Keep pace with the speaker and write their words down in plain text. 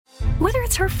Whether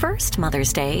it's her first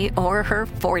Mother's Day or her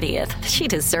 40th, she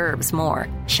deserves more.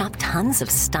 Shop tons of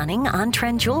stunning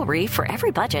on-trend jewelry for every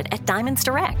budget at Diamonds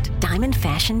Direct. Diamond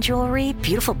fashion jewelry,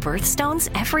 beautiful birthstones,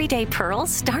 everyday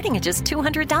pearls starting at just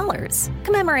 $200.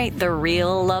 Commemorate the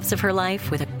real loves of her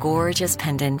life with a gorgeous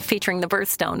pendant featuring the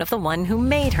birthstone of the one who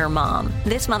made her mom.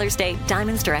 This Mother's Day,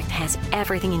 Diamonds Direct has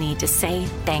everything you need to say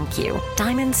thank you.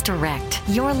 Diamonds Direct.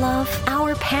 Your love,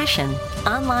 our passion.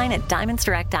 Online at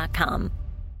diamondsdirect.com.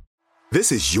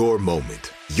 This is your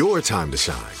moment, your time to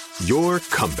shine, your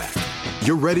comeback.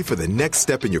 You're ready for the next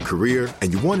step in your career,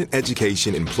 and you want an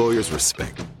education employers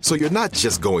respect. So you're not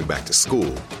just going back to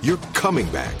school, you're coming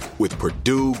back with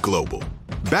Purdue Global.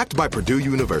 Backed by Purdue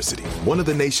University, one of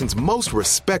the nation's most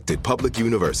respected public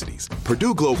universities,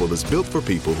 Purdue Global is built for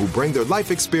people who bring their life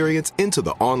experience into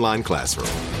the online classroom.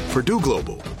 Purdue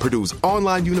Global, Purdue's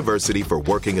online university for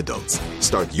working adults.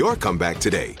 Start your comeback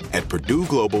today at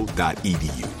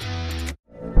purdueglobal.edu.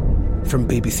 From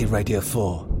BBC Radio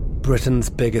 4, Britain's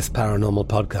biggest paranormal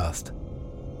podcast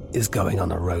is going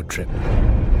on a road trip.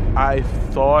 I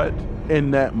thought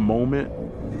in that moment,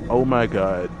 oh my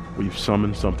God, we've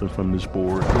summoned something from this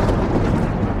board.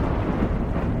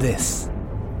 This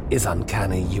is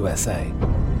Uncanny USA.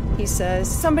 He says,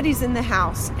 somebody's in the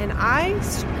house, and I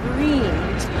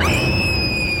screamed.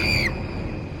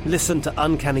 Listen to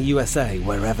Uncanny USA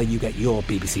wherever you get your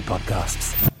BBC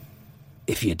podcasts,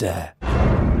 if you dare.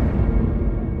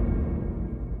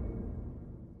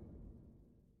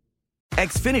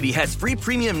 Xfinity has free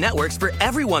premium networks for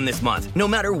everyone this month, no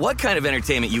matter what kind of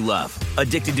entertainment you love.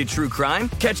 Addicted to true crime?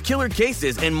 Catch killer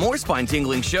cases and more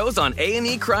spine-tingling shows on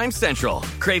A&E Crime Central.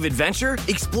 Crave adventure?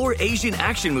 Explore Asian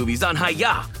action movies on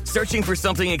Hi-YAH. Searching for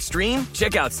something extreme?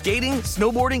 Check out skating,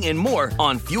 snowboarding, and more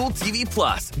on Fuel TV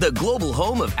Plus, the global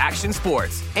home of action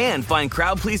sports. And find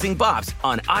crowd-pleasing bops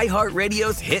on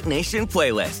iHeartRadio's Hit Nation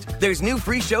playlist. There's new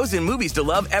free shows and movies to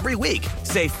love every week.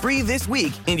 Say free this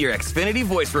week in your Xfinity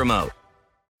voice remote.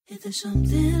 If there's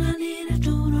something I need, I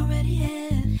don't already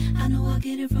have. I know I'll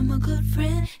get it from a good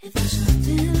friend. If there's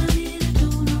something I need, I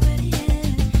don't already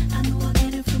have. I know I'll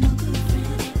get it from a good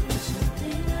friend. If there's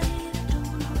something I need, I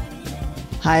don't already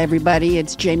have. Hi, everybody.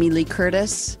 It's Jamie Lee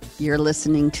Curtis. You're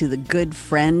listening to the Good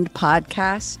Friend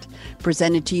podcast,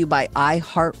 presented to you by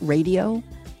iHeartRadio.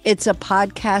 It's a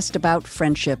podcast about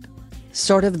friendship,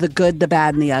 sort of the good, the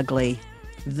bad, and the ugly,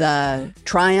 the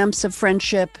triumphs of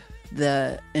friendship,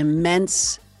 the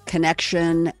immense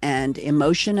connection and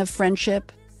emotion of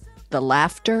friendship, the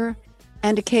laughter,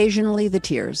 and occasionally the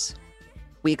tears.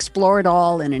 We explore it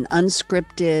all in an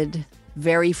unscripted,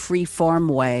 very free-form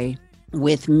way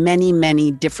with many,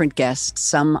 many different guests.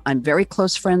 Some I'm very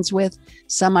close friends with,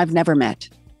 some I've never met.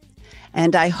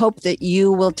 And I hope that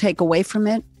you will take away from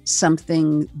it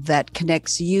something that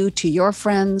connects you to your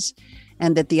friends,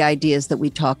 and that the ideas that we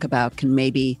talk about can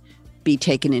maybe be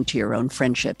taken into your own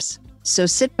friendships. So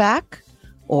sit back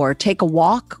or take a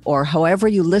walk, or however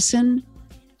you listen.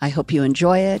 I hope you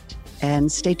enjoy it,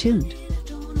 and stay tuned.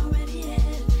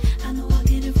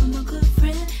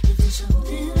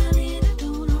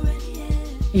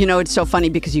 You know, it's so funny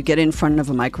because you get in front of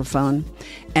a microphone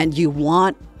and you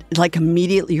want, like,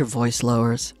 immediately your voice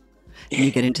lowers. And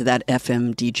you get into that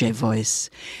FM DJ voice,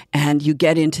 and you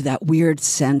get into that weird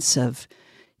sense of,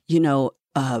 you know,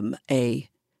 a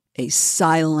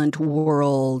silent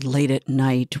world late at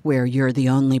night where you're the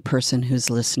only person who's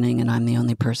listening and I'm the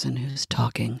only person who's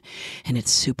talking, and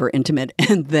it's super intimate.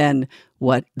 And then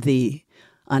what the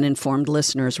uninformed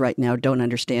listeners right now don't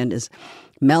understand is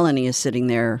Melanie is sitting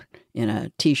there in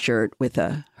a T-shirt with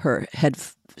her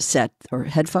headset or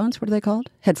headphones. What are they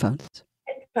called? Headphones.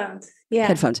 Headphones. Yeah.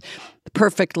 Headphones.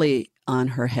 Perfectly on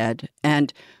her head.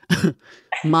 And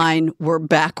mine were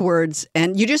backwards.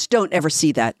 And you just don't ever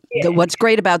see that. Yeah. What's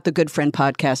great about the Good Friend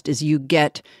podcast is you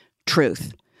get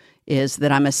truth, is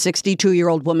that I'm a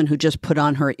 62-year-old woman who just put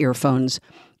on her earphones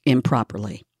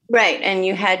improperly. Right. And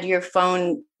you had your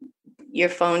phone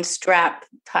strap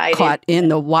tied caught in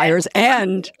the wires.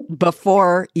 And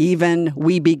before even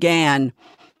we began,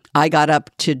 I got up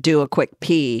to do a quick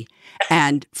pee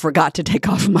and forgot to take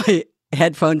off my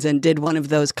headphones and did one of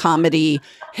those comedy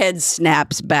head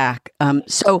snaps back.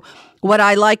 So what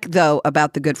I like, though,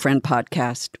 about the Good Friend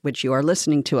podcast, which you are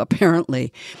listening to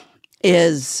apparently,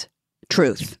 is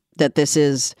truth. That this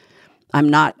is, I'm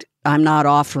not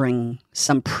offering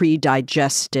some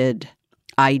pre-digested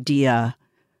idea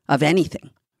of anything,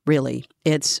 really.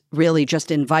 It's really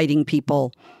just inviting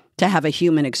people to have a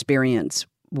human experience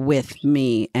with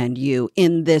me and you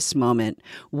in this moment,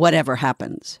 whatever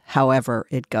happens, however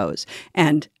it goes.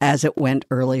 And as it went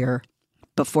earlier,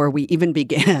 before we even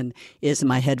began, is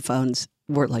my headphones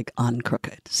we're like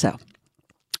uncrooked. So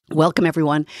welcome,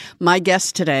 everyone. My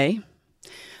guest today,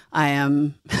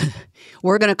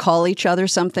 we're going to call each other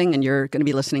something, and you're going to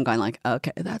be listening going like,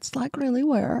 okay, that's like really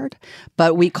weird.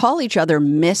 But we call each other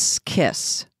Miss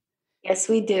Kiss. Yes,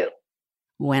 we do.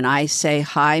 When I say,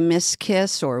 hi, Miss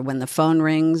Kiss, or when the phone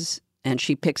rings and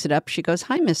she picks it up, she goes,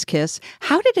 hi, Miss Kiss.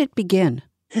 How did it begin?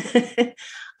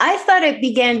 I thought it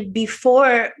began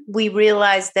before we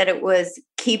realized that it was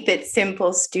keep it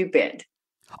simple, stupid.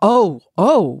 Oh,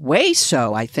 way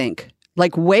so, I think.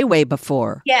 Like way, way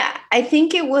before. Yeah, I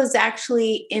think it was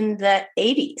actually in the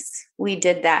 80s we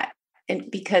did that, and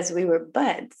because we were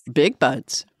buds. Big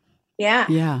buds. Yeah.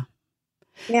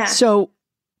 Yeah. So,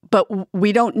 but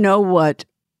we don't know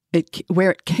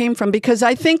where it came from, because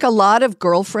I think a lot of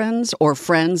girlfriends or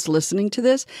friends listening to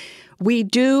this, we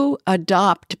do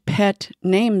adopt pet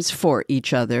names for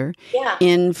each other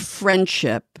in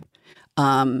friendship.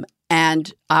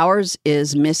 And ours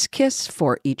is Miss Kiss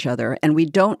for each other. And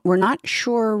we're not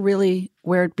sure really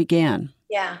where it began.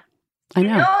 Yeah. I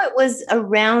know. It was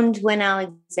around when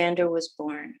Alexander was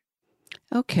born.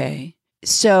 Okay.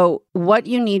 So what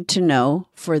you need to know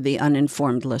for the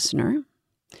uninformed listener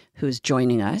who's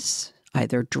joining us,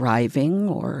 either driving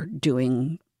or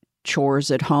doing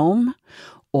chores at home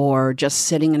or just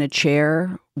sitting in a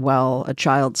chair while a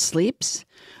child sleeps,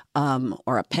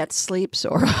 or a pet sleeps,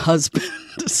 or a husband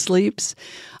sleeps.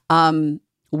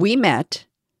 We met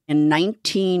in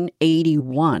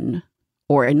 1981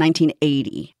 or in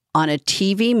 1980 on a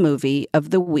TV movie of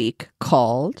the week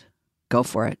called, go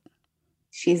for it.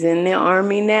 She's in the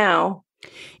Army now.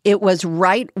 It was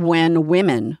right when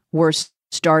women were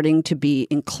starting to be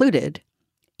included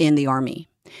in the Army.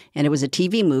 And it was a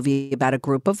TV movie about a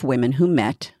group of women who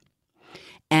met.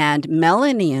 And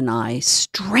Melanie and I,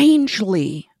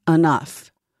 strangely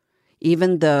enough,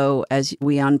 even though as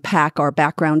we unpack our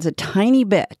backgrounds a tiny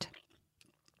bit,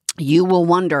 you will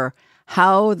wonder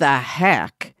how the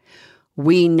heck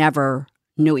we never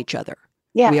knew each other.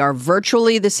 Yeah. We are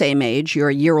virtually the same age. You're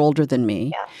a year older than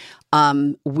me. Yeah.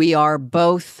 We are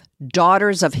both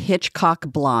daughters of Hitchcock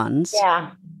blondes.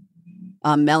 Yeah.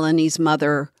 Melanie's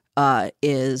mother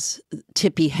is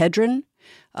Tippi Hedren,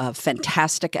 a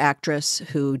fantastic actress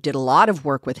who did a lot of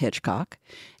work with Hitchcock.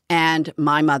 And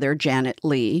my mother, Janet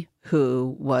Leigh,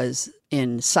 who was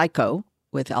in Psycho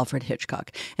with Alfred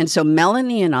Hitchcock. And so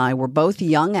Melanie and I were both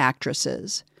young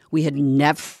actresses. We had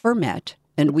never met,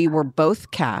 and we were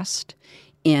both cast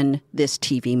in this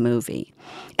TV movie.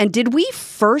 And did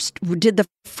the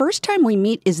first time we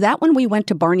meet, is that when we went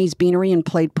to Barney's Beanery and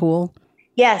played pool?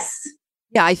 Yes.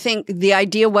 Yeah, I think the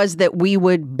idea was that we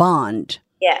would bond.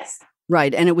 Yes.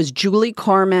 Right. And it was Julie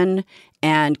Carmen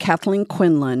and Kathleen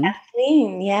Quinlan.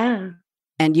 Kathleen, yeah.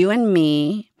 And you and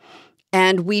me.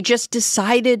 And we just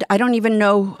decided, I don't even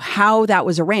know how that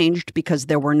was arranged because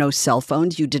there were no cell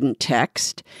phones. You didn't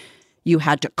text. You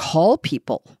had to call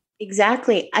people.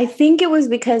 Exactly. I think it was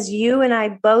because you and I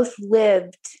both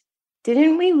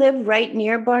didn't we live right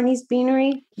near Barney's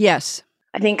Beanery? Yes.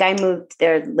 I think I moved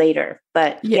there later,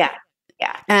 but yeah.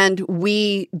 And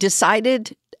we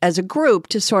decided as a group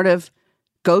to sort of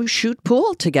go shoot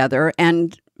pool together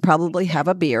and probably have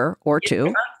a beer or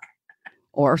two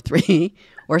or three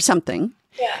or something.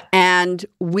 Yeah. And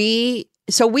we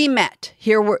met.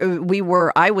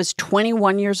 I was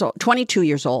 22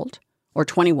 years old or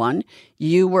 21.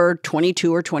 You were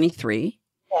 22 or 23.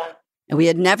 Yeah. And we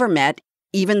had never met,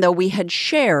 even though we had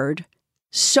shared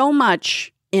so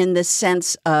much in the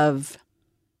sense of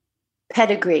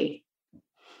pedigree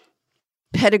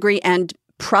and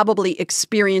probably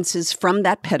experiences from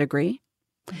that pedigree.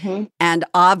 Mm-hmm. And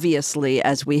obviously,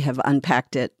 as we have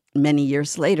unpacked it many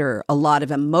years later, a lot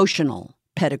of emotional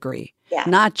pedigree,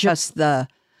 not just the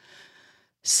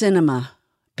cinema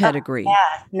pedigree.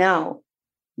 No.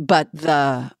 But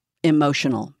the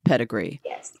emotional pedigree.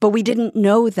 Yes. But we didn't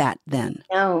know that then.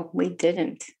 No, we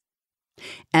didn't.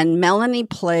 And Melanie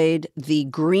played the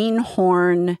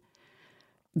greenhorn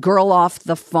girl off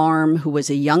the farm who was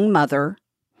a young mother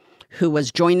who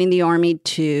was joining the Army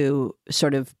to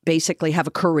sort of basically have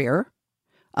a career.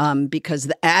 Because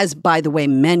as, by the way,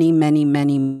 many, many,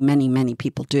 many, many, many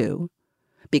people do,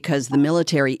 because the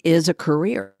military is a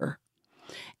career.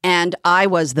 And I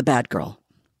was the bad girl.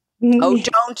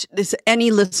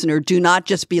 Any listener, do not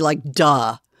just be like,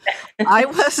 duh. I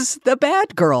was the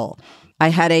bad girl. I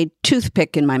had a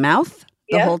toothpick in my mouth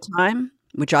the whole time,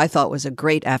 which I thought was a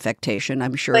great affectation.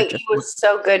 I'm sure. But you were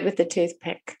so good with the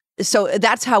toothpick. So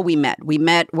that's how we met. We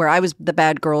met where I was the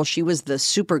bad girl. She was the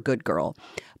super good girl.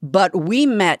 But we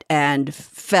met and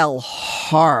fell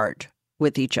hard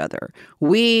with each other.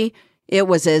 It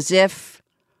was as if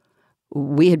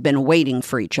we had been waiting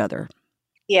for each other.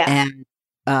 Yeah.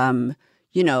 And,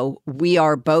 we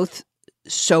are both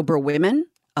sober women.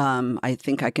 I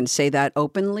think I can say that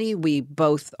openly. We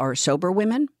both are sober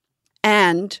women.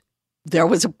 And there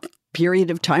was a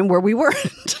period of time where we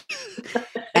weren't.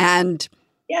 And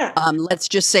let's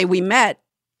just say we met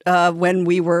when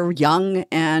we were young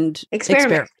and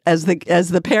experiment, as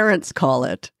the parents call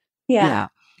it. Yeah.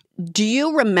 Do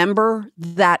you remember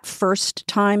that first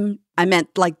time? I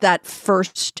meant like that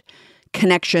first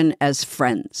connection as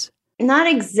friends. Not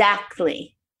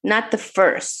exactly, not the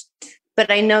first, but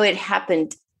I know it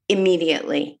happened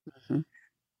immediately. Mm-hmm.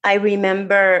 I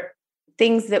remember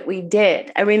things that we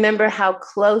did. I remember how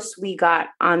close we got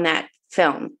on that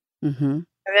film. Mm-hmm.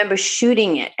 I remember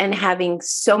shooting it and having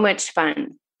so much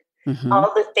fun. Mm-hmm.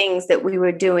 All the things that we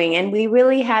were doing. And we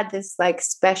really had this like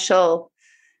special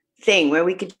thing where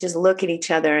we could just look at each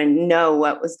other and know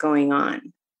what was going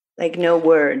on. Like no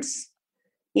words,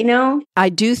 I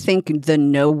do think the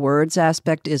no words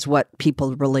aspect is what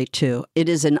people relate to. It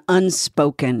is an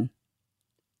unspoken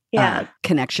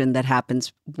connection that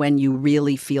happens when you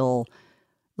really feel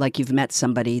like you've met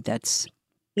somebody that's...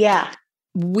 Yeah.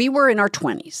 We were in our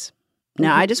 20s.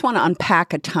 Now, I just want to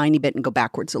unpack a tiny bit and go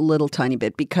backwards a little tiny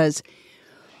bit, because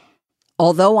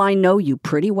although I know you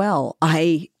pretty well,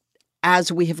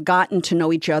 as we have gotten to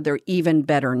know each other even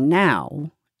better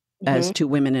now, as two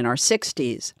women in our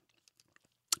 60s,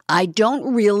 I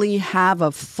don't really have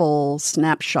a full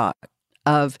snapshot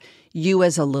of you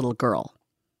as a little girl.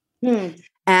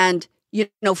 And,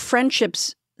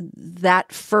 friendships,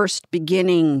 that first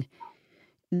beginning,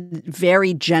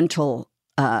 very gentle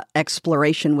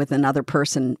exploration with another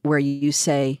person where you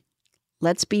say,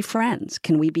 let's be friends.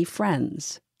 Can we be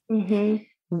friends?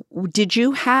 Mm-hmm. Did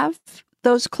you have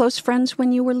those close friends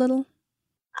when you were little?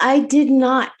 I did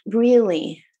not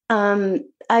really.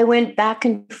 I went back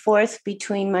and forth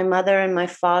between my mother and my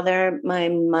father. My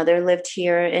mother lived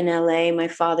here in LA. My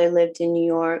father lived in New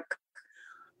York.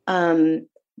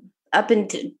 Up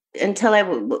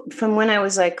until from when I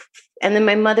was like, and then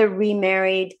my mother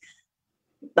remarried.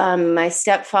 My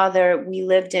stepfather, we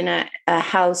lived in a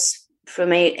house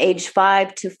from age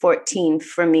 5 to 14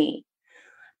 for me.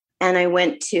 And I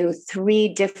went to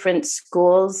 3 different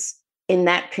schools in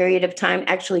that period of time,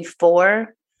 actually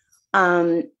 4.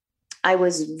 I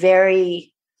was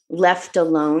very left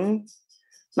alone.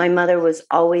 My mother was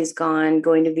always gone,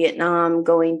 going to Vietnam,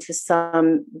 going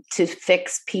to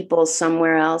fix people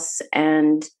somewhere else.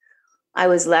 And I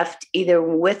was left either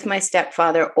with my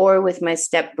stepfather or with my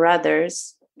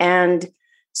stepbrothers. And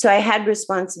so I had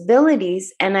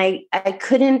responsibilities, and I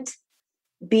couldn't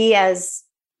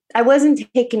I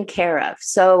wasn't taken care of.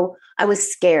 So I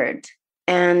was scared.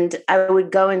 And I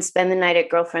would go and spend the night at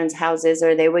girlfriends' houses,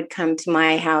 or they would come to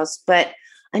my house. But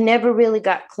I never really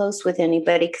got close with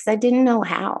anybody because I didn't know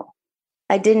how.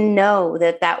 I didn't know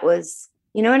that was,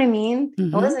 you know what I mean?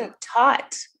 Mm-hmm. I wasn't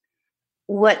taught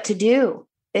what to do.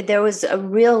 There was a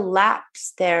real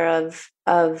lapse there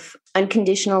of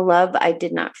unconditional love I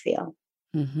did not feel.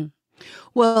 Mm-hmm.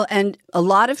 Well, and a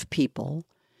lot of people,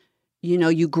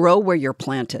 you grow where you're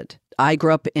planted. I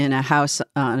grew up in a house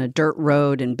on a dirt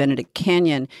road in Benedict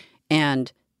Canyon,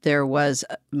 and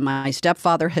my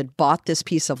stepfather had bought this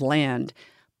piece of land,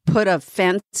 put a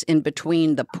fence in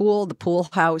between the pool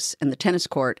house and the tennis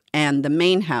court and the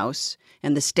main house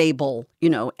and the stable,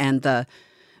 and the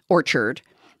orchard.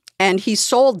 And he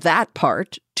sold that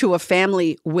part to a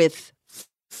family with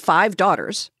 5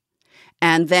 daughters.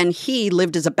 And then he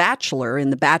lived as a bachelor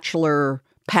in the bachelor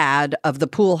pad of the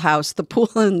pool house, the pool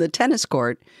and the tennis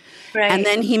court. Right. And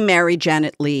then he married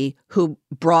Janet Leigh, who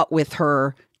brought with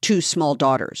her 2 small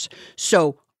daughters.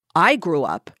 So I grew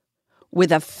up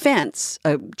with a fence,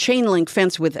 a chain link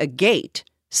fence with a gate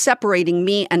separating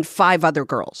me and 5 other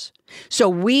girls.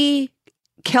 So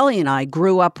Kelly and I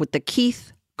grew up with the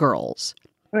Keith girls.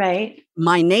 Right.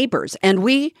 My neighbors. And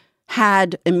we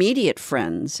had immediate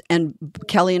friends. And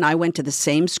Kelly and I went to the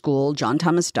same school, John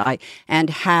Thomas Dye, and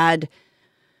had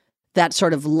that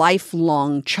sort of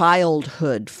lifelong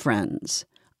childhood friends.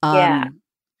 And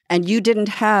you didn't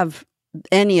have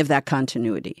any of that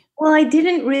continuity. Well, I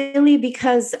didn't really,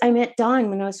 because I met Don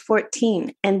when I was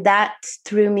 14, and that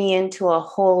threw me into a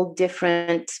whole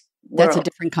different world. That's a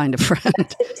different kind of friend.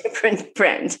 That's a different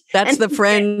friend. That's the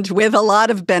friend with a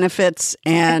lot of benefits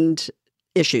and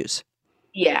issues.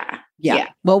 Yeah.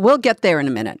 Well, we'll get there in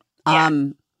a minute. Yeah.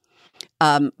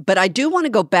 But I do want to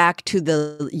go back to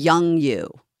the young you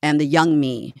and the young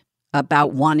me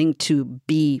about wanting to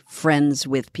be friends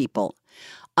with people.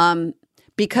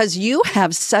 Because you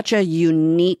have such a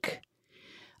unique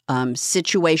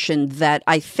situation that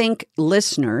I think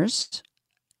listeners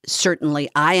certainly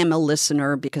I am a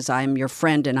listener because I am your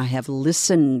friend and I have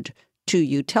listened to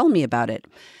you. Tell me about it.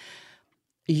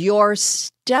 Your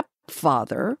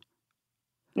stepfather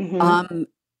and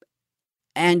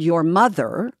your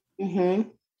mother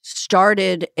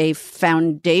started a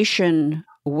foundation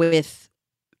with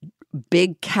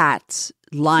big cats,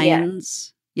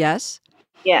 lions. Yes.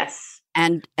 Yes.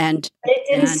 And but it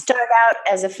didn't start out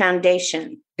as a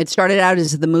foundation. It started out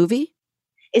as the movie?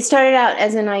 It started out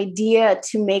as an idea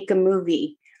to make a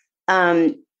movie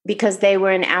because they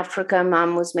were in Africa.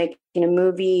 Mom was making a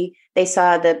movie. They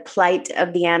saw the plight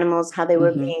of the animals, how they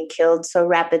were being killed so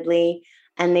rapidly.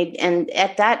 And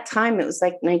at that time, it was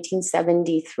like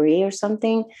 1973 or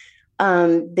something.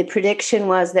 The prediction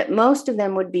was that most of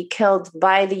them would be killed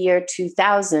by the year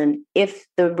 2000 if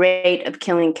the rate of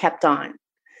killing kept on.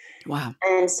 Wow.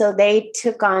 And so they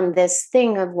took on this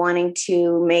thing of wanting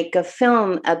to make a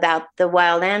film about the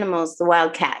wild animals, the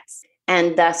wild cats,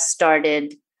 and thus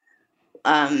started,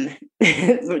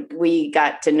 we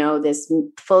got to know this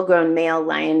full-grown male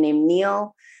lion named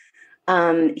Neil.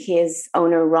 His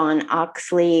owner, Ron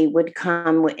Oxley, would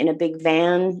come in a big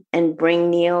van and bring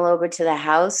Neil over to the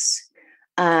house.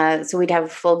 So we'd have a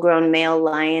full-grown male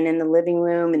lion in the living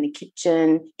room, in the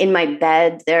kitchen, in my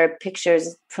bed. There are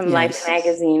pictures from Life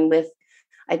magazine with,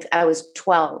 I was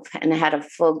 12 and I had a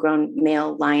full-grown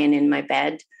male lion in my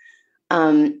bed.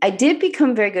 I did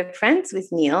become very good friends with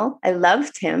Neil. I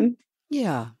loved him.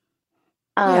 Yeah.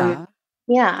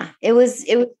 Yeah, it was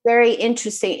very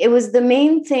interesting. It was the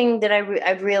main thing that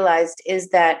I've realized is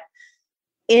that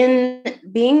in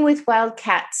being with wild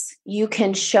cats, you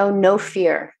can show no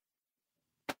fear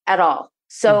at all.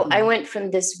 So I went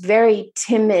from this very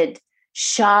timid,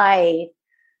 shy,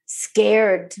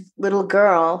 scared little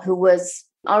girl who was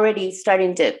already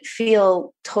starting to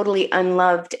feel totally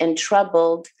unloved and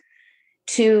troubled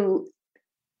to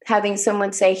having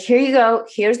someone say, here you go,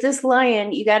 here's this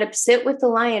lion. You got to sit with the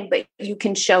lion, but you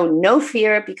can show no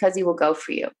fear because he will go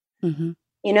for you.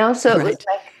 You know, so it was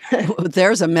like...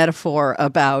 There's a metaphor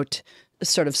about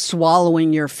sort of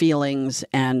swallowing your feelings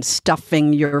and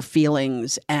stuffing your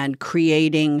feelings and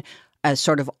creating a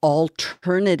sort of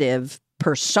alternative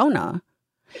persona.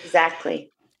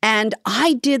 Exactly. And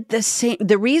I did the same.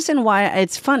 The reason why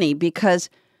it's funny because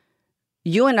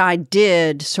you and I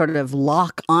did sort of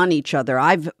lock on each other.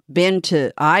 I went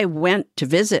to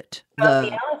visit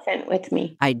the elephant with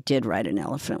me. I did ride an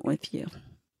elephant with you.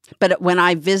 But when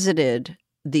I visited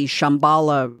the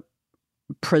Shambhala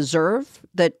preserve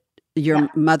that your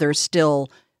mother still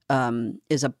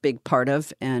is a big part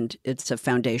of, and it's a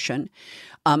foundation.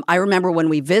 I remember when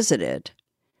we visited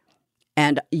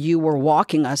and you were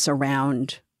walking us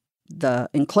around the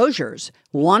enclosures,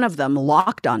 one of them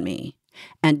locked on me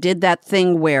and did that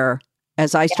thing where,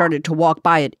 as I started to walk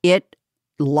by it, it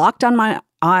locked on my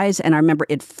eyes, and I remember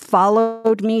it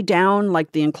followed me down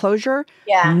like the enclosure,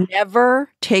 never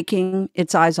taking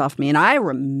its eyes off me. And I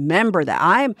remember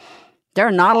that. There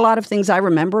are not a lot of things I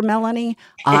remember, Melanie.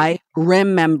 I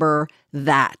remember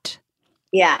that.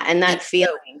 Yeah, and that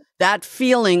feeling. That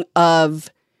feeling of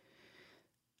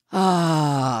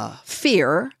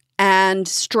fear and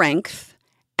strength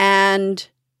and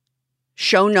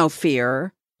show no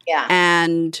fear. Yeah.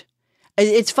 And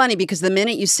it's funny because the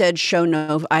minute you said show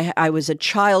no, I was a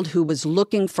child who was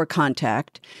looking for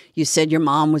contact. You said your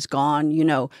mom was gone. You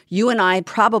know, you and I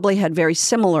probably had very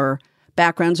similar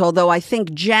backgrounds, although I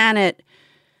think Janet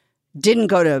didn't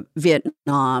go to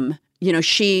Vietnam. You know,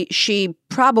 she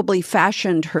probably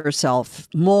fashioned herself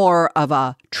more of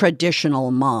a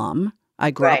traditional mom. I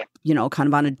grew up, you know, kind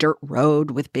of on a dirt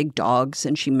road with big dogs,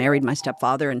 and she married my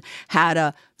stepfather and had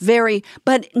a very,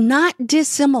 but not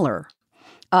dissimilar.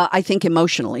 I think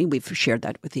emotionally, we've shared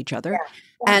that with each other. Yeah.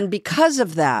 And because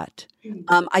of that,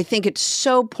 I think it's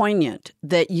so poignant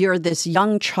that you're this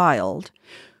young child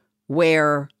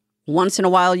where once in a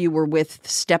while you were with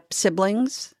step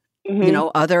siblings, you know,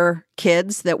 other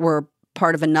kids that were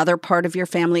part of another part of your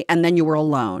family, and then you were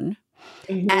alone.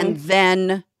 And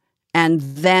then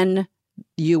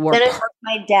you were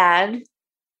my dad.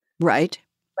 Right.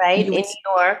 In New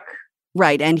York.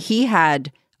 Right. And he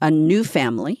had a new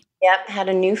family. Yep. Had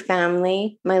a new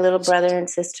family, my little brother and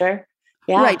sister.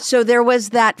 Yeah. Right. So there was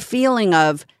that feeling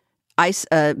of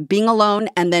being alone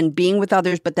and then being with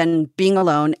others, but then being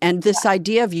alone. And this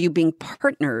idea of you being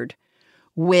partnered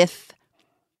with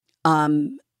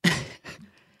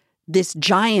this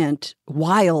giant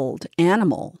wild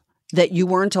animal that you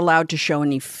weren't allowed to show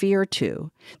any fear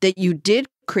to, that you did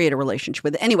create a relationship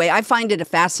with. Anyway, I find it a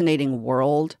fascinating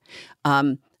world.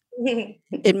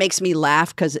 It makes me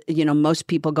laugh because, you know, most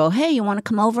people go, hey, you want to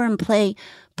come over and play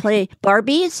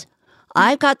Barbies?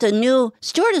 I've got the new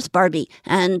stewardess Barbie,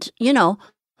 and,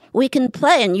 we can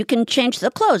play and you can change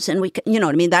the clothes and we can, you know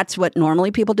what I mean? That's what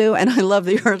normally people do. And I love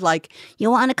that you're like,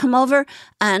 you want to come over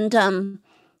and,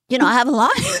 I have a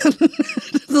lion.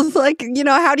 It's like,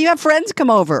 how do you have friends come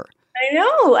over?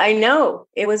 I know.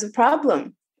 It was a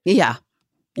problem. Yeah.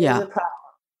 It was a problem.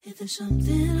 If there's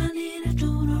something I need, I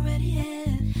don't already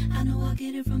have. I know I'll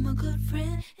get it from a good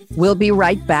friend. We'll be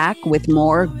right back with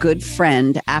more Good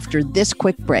Friend after this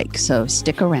quick break, so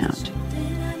stick around.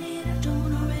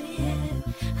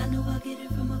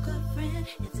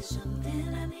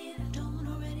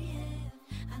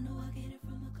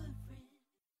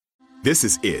 This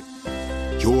is it.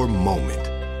 Your moment.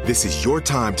 This is your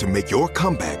time to make your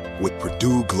comeback with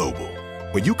Purdue Global.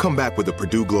 When you come back with a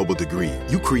Purdue Global degree,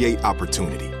 you create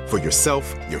opportunity for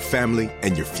yourself, your family,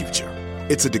 and your future.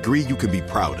 It's a degree you can be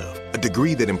proud of, a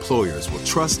degree that employers will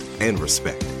trust and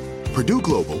respect. Purdue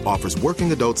Global offers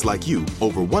working adults like you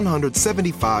over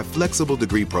 175 flexible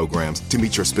degree programs to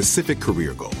meet your specific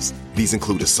career goals. These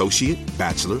include associate,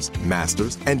 bachelor's,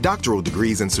 master's, and doctoral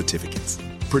degrees and certificates.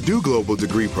 Purdue Global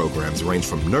degree programs range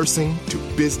from nursing to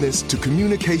business to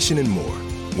communication and more.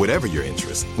 Whatever your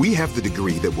interest, we have the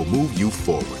degree that will move you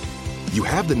forward. You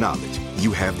have the knowledge,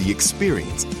 you have the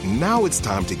experience. Now it's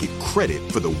time to get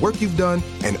credit for the work you've done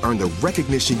and earn the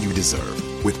recognition you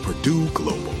deserve with Purdue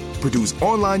Global, Purdue's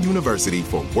online university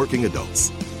for working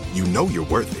adults. You know you're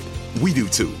worth it. We do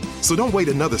too. So don't wait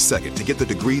another second to get the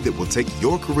degree that will take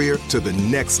your career to the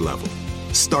next level.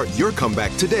 Start your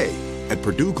comeback today at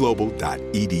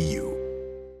purdueglobal.edu.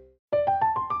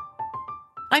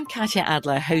 I'm Katya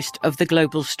Adler, host of The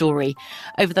Global Story.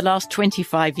 Over the last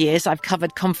 25 years, I've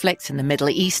covered conflicts in the Middle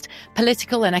East,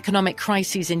 political and economic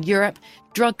crises in Europe,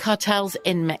 drug cartels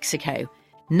in Mexico.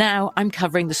 Now I'm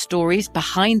covering the stories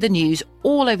behind the news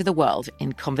all over the world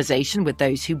in conversation with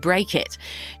those who break it.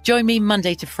 Join me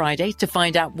Monday to Friday to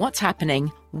find out what's happening,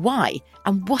 why,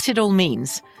 and what it all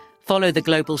means. Follow The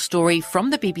Global Story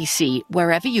from the BBC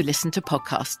wherever you listen to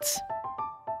podcasts.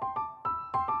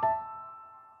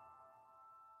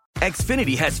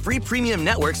 Xfinity has free premium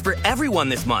networks for everyone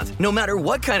this month, no matter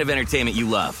what kind of entertainment you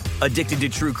love. Addicted to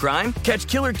true crime? Catch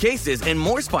killer cases and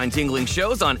more spine-tingling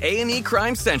shows on A&E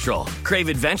Crime Central. Crave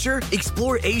adventure?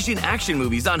 Explore Asian action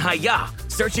movies on Hi-YAH.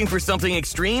 Searching for something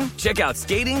extreme? Check out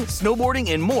skating,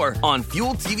 snowboarding, and more on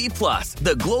Fuel TV Plus,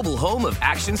 the global home of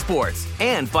action sports.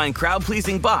 And find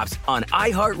crowd-pleasing bops on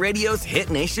iHeartRadio's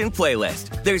Hit Nation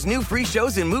playlist. There's new free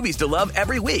shows and movies to love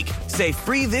every week. Say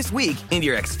free this week in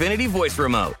your Xfinity voice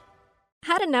remote.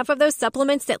 Had enough of those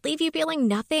supplements that leave you feeling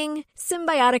nothing?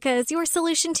 Symbiotica is your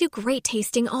solution to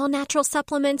great-tasting, all-natural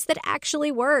supplements that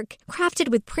actually work. Crafted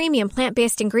with premium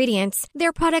plant-based ingredients,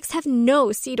 their products have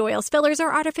no seed oils, fillers,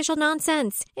 or artificial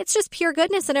nonsense. It's just pure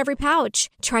goodness in every pouch.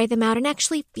 Try them out and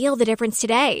actually feel the difference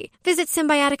today. Visit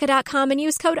Symbiotica.com and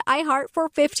use code IHEART for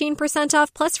 15%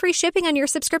 off plus free shipping on your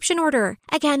subscription order.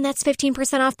 Again, that's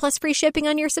 15% off plus free shipping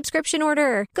on your subscription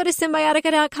order. Go to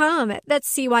Symbiotica.com.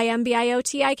 That's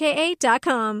CYMBIOTIKA.com.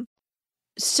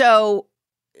 So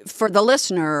for the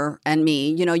listener and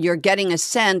me, you're getting a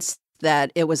sense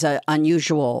that it was an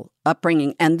unusual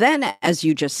upbringing. And then, as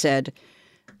you just said,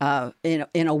 in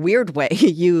a weird way,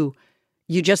 you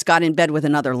just got in bed with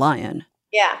another lion.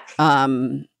 Yeah.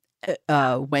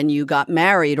 When you got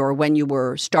married or when you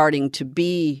were starting to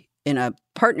be in a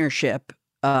partnership,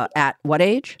 at what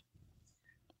age?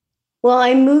 Well,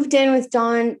 I moved in with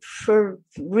Don for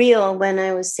real when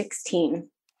I was 16.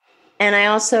 And I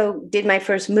also did my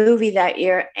first movie that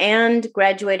year and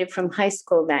graduated from high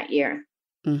school that year.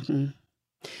 Mm-hmm.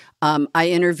 I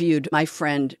interviewed my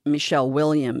friend Michelle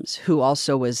Williams, who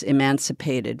also was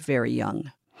emancipated very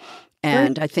young.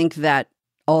 And I think that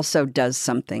also does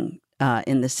something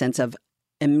in the sense of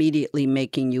immediately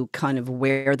making you kind of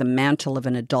wear the mantle of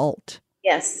an adult.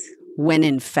 Yes. When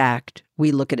in fact,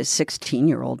 we look at a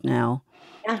 16-year-old now.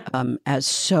 Yeah. As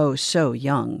so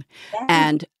young. Yeah.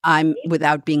 And I'm,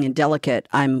 without being indelicate,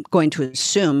 I'm going to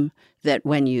assume that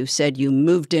when you said you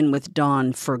moved in with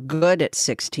Don for good at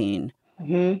 16,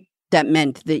 mm-hmm. that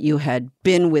meant that you had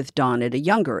been with Don at a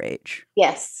younger age.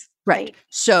 Yes. Right.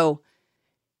 So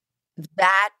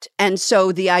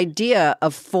the idea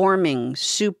of forming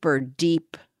super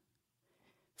deep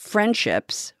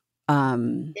friendships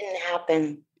didn't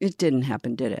happen. It didn't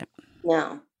happen, did it?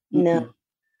 No. Mm-mm. No.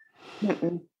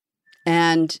 Mm-mm.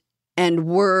 And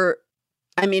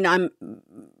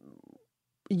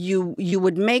you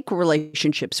would make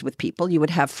relationships with people, you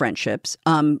would have friendships.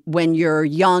 When you're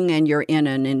young and you're in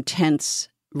an intense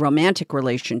romantic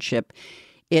relationship,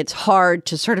 it's hard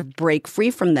to sort of break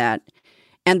free from that.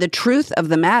 And the truth of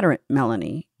the matter,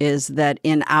 Melanie, is that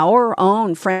in our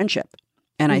own friendship,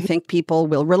 and I think people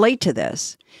will relate to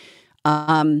this,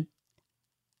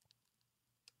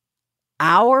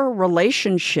 our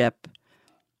relationship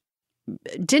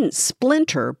didn't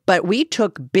splinter, but we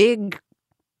took big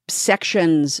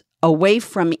sections away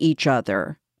from each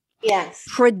other. Yes.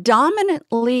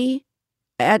 Predominantly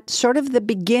at sort of the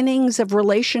beginnings of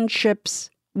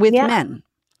relationships with men.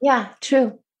 Yeah,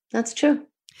 true. That's true.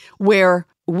 Where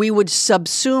we would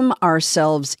subsume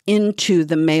ourselves into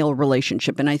the male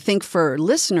relationship. And I think for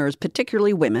listeners,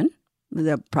 particularly women,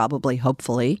 they'll probably,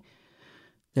 hopefully,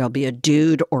 there'll be a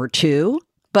dude or two.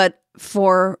 But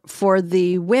for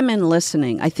the women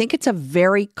listening, I think it's a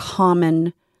very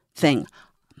common thing.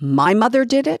 My mother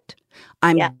did it.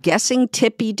 I'm guessing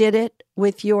Tippi did it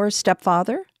with your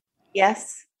stepfather.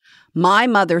 Yes. My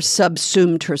mother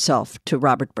subsumed herself to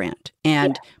Robert Brandt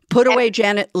and put away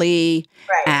Janet Leigh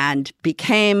and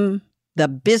became the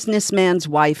businessman's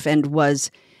wife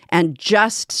and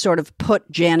just sort of put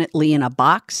Janet Leigh in a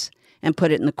box and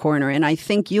put it in the corner. And I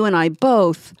think you and I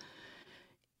both,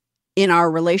 in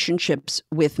our relationships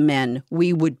with men,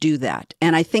 we would do that.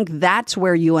 And I think that's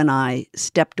where you and I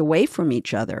stepped away from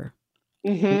each other,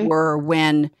 were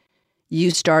when you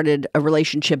started a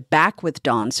relationship back with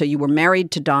Don. So you were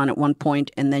married to Don at one point,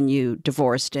 and then you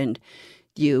divorced, and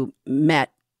you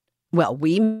met. Well,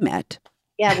 we met.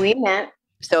 Yeah, we met.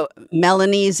 So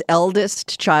Melanie's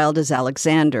eldest child is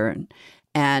Alexander,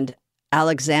 and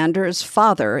Alexander's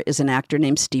father is an actor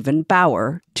named Stephen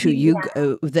Bauer,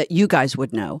 that you guys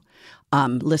would know,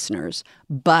 listeners.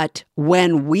 But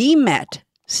when we met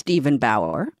Stephen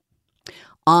Bauer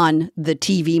on the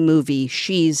TV movie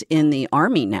She's in the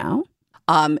Army Now,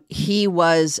 he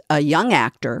was a young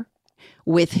actor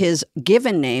with his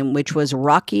given name, which was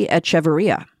Rocky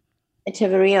Echeverria.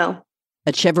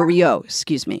 Echeverrio,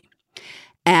 excuse me.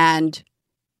 And,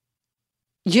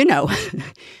 you know,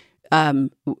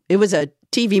 it was a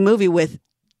TV movie with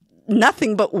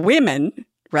nothing but women,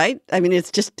 right? I mean,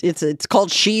 it's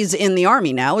called She's in the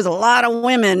Army Now. It was a lot of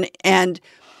women, and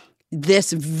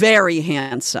this very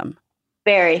handsome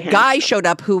guy showed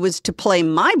up who was to play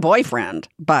my boyfriend,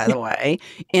 by the way,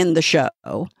 in the show,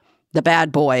 the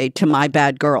bad boy to my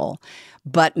bad girl.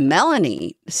 But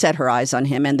Melanie set her eyes on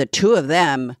him, and the two of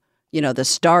them, you know, the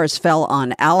stars fell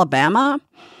on Alabama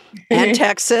and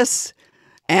Texas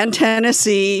and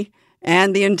Tennessee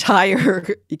and the entire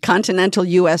continental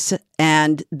U.S.,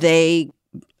 and they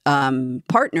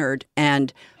partnered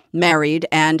and married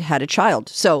and had a child.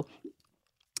 So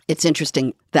it's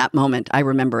interesting, that moment. I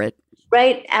remember it.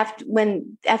 Right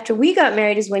after we got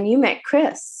married is when you met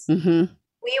Chris. Mm-hmm.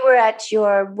 We were at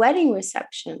your wedding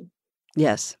reception.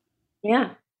 Yes.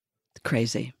 Yeah. It's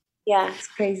crazy. Yeah, it's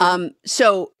crazy.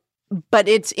 But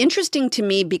it's interesting to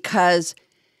me because,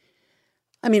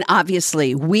 I mean,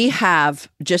 obviously we have,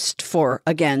 just for,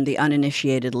 again, the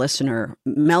uninitiated listener,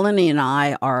 Melanie and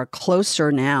I are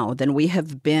closer now than we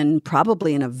have been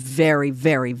probably in a very,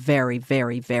 very, very,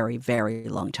 very, very, very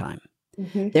long time.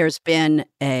 Mm-hmm. There's been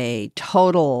a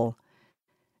total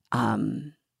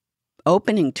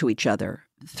opening to each other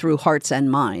through hearts and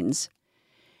minds.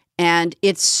 And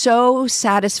it's so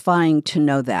satisfying to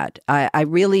know that. I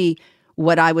really,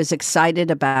 what I was excited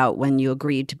about when you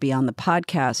agreed to be on the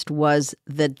podcast was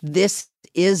that this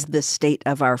is the state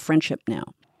of our friendship now.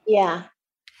 Yeah.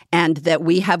 And that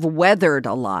we have weathered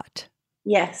a lot.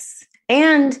 Yes.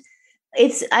 And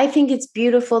I think it's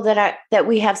beautiful that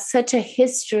we have such a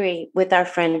history with our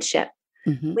friendship.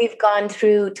 Mm-hmm. We've gone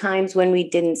through times when we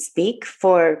didn't speak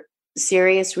for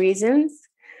serious reasons.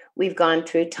 We've gone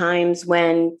through times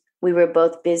when we were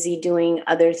both busy doing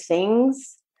other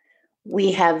things.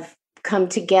 We have come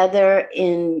together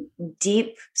in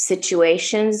deep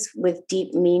situations with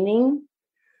deep meaning.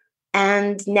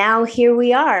 And now here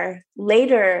we are,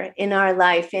 later in our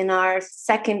life, in our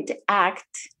second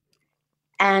act,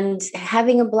 and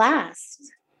having a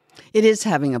blast. It is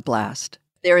having a blast.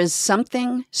 There is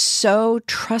something so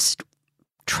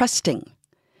trusting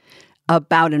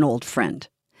about an old friend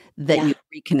that you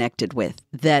reconnected with,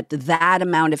 that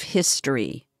amount of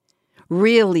history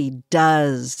really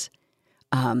does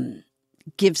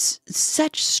gives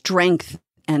such strength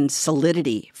and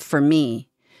solidity for me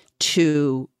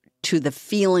to the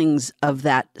feelings of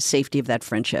that safety of that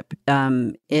friendship.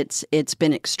 It's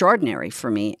been extraordinary for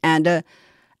me, and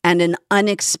an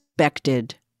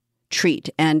unexpected treat.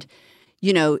 And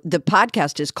you know, the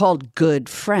podcast is called Good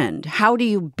Friend. How do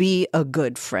you be a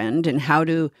good friend, and how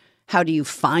do you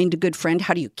find a good friend?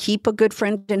 How do you keep a good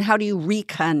friend? And how do you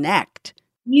reconnect?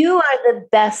 You are the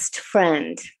best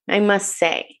friend, I must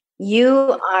say.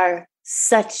 You are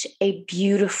such a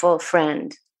beautiful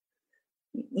friend.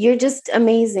 You're just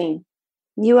amazing.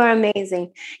 You are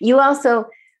amazing. You also,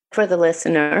 for the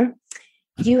listener,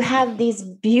 you have these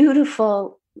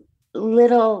beautiful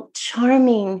little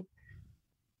charming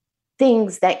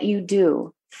things that you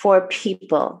do for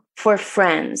people, for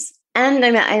friends. And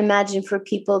I imagine for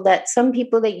some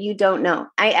people that you don't know.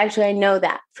 I know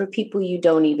that for people you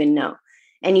don't even know,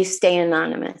 and you stay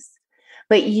anonymous.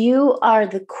 But you are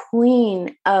the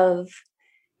queen of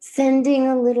sending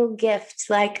a little gift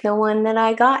like the one that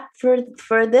I got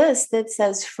for this that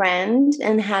says friend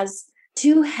and has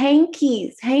 2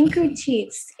 handkerchiefs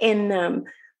in them,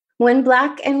 one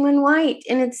black and one white.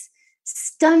 And it's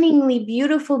stunningly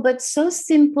beautiful, but so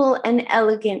simple and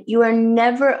elegant. You are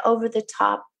never over the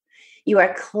top. You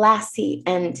are classy,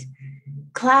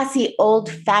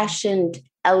 old-fashioned,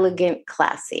 elegant,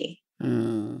 classy.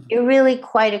 You're really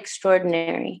quite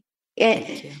extraordinary.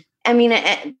 And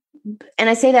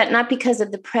I say that not because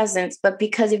of the presence, but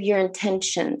because of your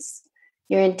intentions.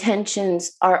 Your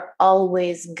intentions are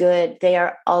always good. They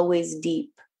are always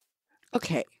deep.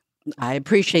 Okay. I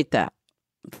appreciate that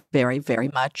very, very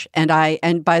much.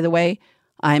 And by the way,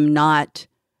 I'm not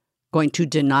going to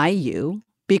deny you,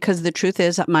 because the truth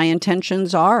is that my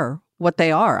intentions are what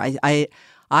they are.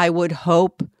 I would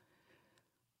hope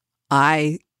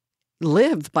I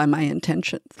live by my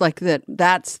intentions, like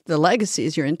that's the legacy,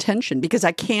 is your intention, because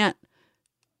I can't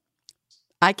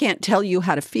tell you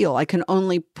how to feel. I can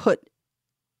only put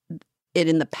it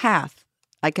in the path.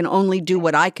 I can only do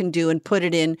what I can do and put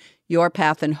it in your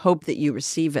path and hope that you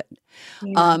receive it.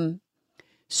 Yeah.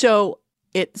 So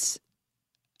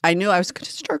I knew I was going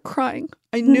to start crying.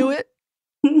 I knew it.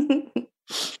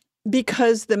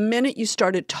 Because the minute you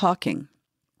started talking,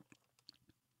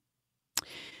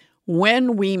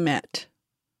 when we met,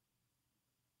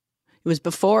 it was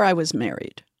before I was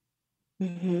married.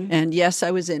 Mm-hmm. And yes,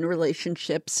 I was in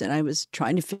relationships, and I was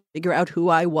trying to figure out who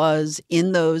I was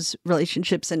in those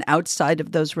relationships and outside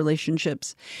of those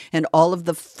relationships, and all of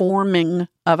the forming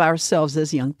of ourselves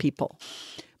as young people.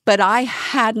 But I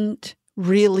hadn't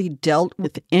really dealt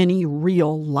with any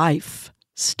real life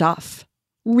stuff,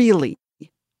 really.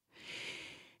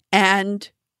 And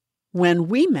when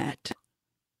we met,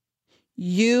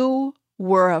 you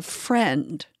were a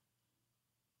friend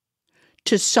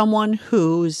to someone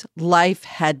whose life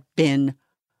had been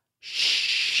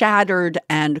shattered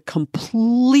and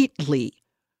completely.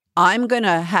 I'm going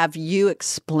to have you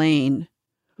explain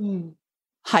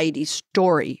Heidi's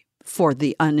story for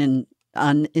the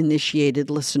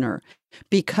uninitiated listener,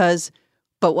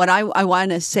 but what I want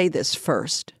to say this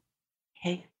first.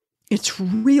 Okay. It's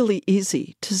really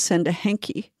easy to send a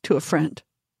hanky to a friend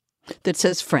that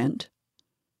says friend,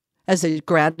 as a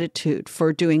gratitude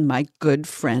for doing my Good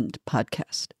Friend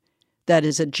podcast. That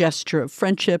is a gesture of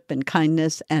friendship and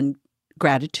kindness and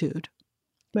gratitude.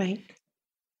 Right.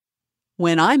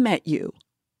 When I met you,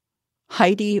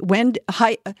 Heidi Van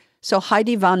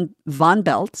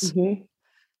Beltz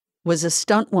was a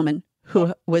stunt woman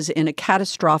who was in a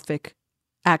catastrophic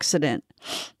accident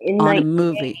on a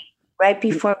movie. Right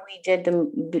before we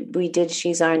did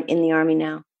She's in the Army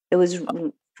Now. It was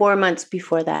 4 months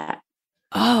before that.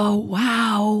 Oh,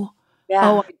 wow.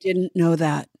 Yeah. Oh, I didn't know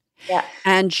that. Yeah.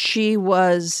 And she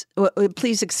was,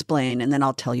 please explain, and then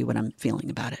I'll tell you what I'm feeling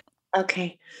about it.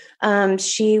 Okay.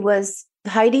 She was,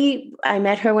 Heidi, I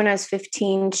met her when I was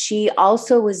 15. She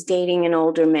also was dating an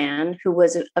older man who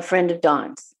was a friend of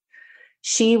Dawn's.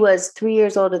 She was 3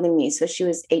 years older than me, so she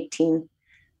was 18.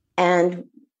 And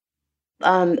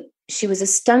she was a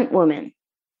stunt woman.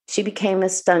 She became a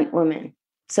stunt woman.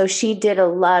 So she did a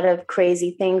lot of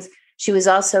crazy things. She was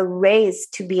also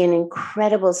raised to be an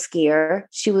incredible skier.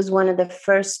 She was one of the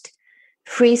first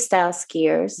freestyle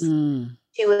skiers.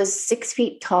 She was 6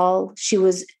 feet tall. She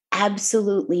was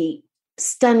absolutely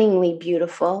stunningly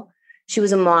beautiful. She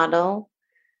was a model.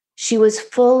 She was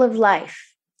full of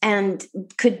life and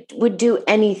would do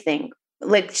anything.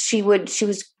 Like she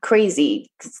was crazy.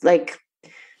 Like,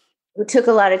 we took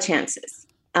a lot of chances.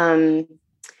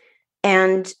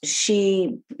 And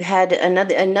she had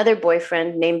another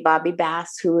boyfriend named Bobby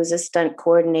Bass, who was a stunt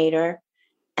coordinator.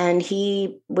 And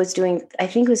he was doing, I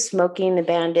think it was Smokey and the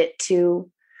Bandit too.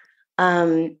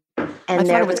 And I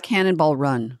thought it was Cannonball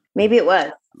Run. Maybe it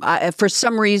was. For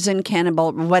some reason,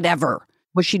 Cannonball, whatever.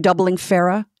 Was she doubling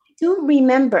Farrah? I don't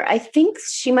remember. I think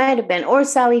she might have been, or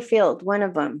Sally Field, one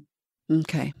of them.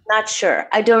 Okay. Not sure.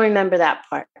 I don't remember that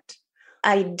part.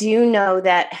 I do know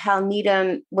that Hal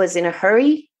Needham was in a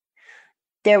hurry.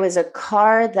 There was a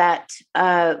car that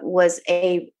was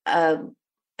I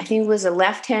think it was a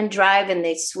left-hand drive, and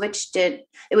they switched it.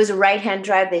 It was a right-hand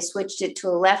drive. They switched it to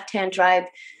a left-hand drive.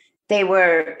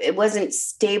 it wasn't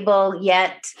stable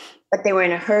yet, but they were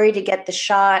in a hurry to get the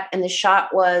shot. And the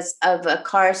shot was of a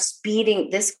car speeding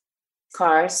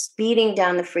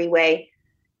down the freeway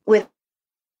with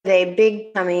a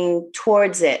big coming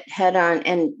towards it head on,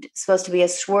 and supposed to be a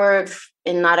swerve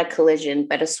and not a collision,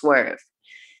 but a swerve.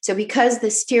 So because the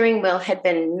steering wheel had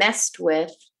been messed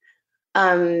with,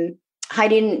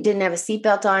 Heidi didn't have a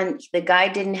seatbelt on. The guy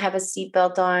didn't have a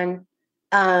seatbelt on.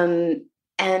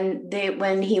 And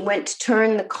when he went to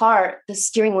turn the car, the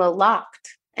steering wheel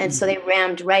locked. And so they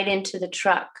rammed right into the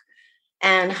truck.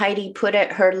 And Heidi put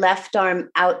her left arm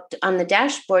out on the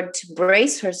dashboard to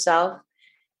brace herself.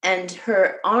 And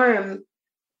her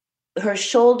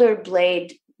shoulder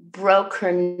blade broke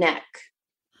her neck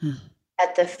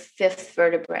at the 5th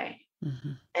vertebrae.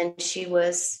 Mm-hmm. And she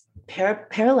was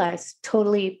paralyzed,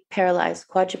 totally paralyzed,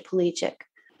 quadriplegic.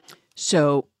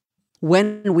 So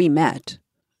when we met,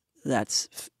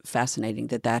 that's fascinating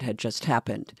that had just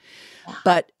happened. Yeah.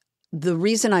 But the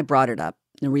reason I brought it up,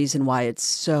 the reason why it's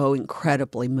so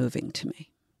incredibly moving to me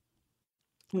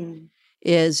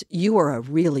is you were a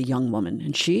really young woman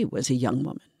and she was a young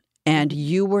woman. And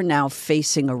you were now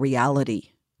facing a reality.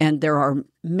 And there are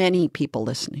many people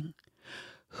listening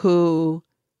who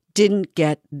didn't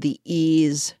get the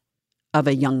ease of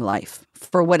a young life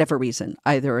for whatever reason,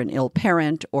 either an ill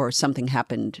parent or something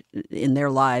happened in their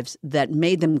lives that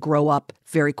made them grow up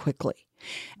very quickly.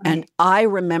 Right. And I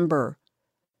remember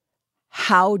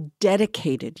how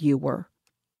dedicated you were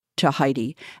to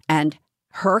Heidi and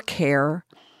her care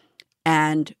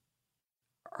and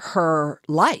her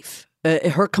life.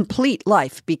 Her complete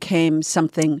life became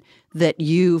something that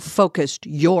you focused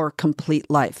your complete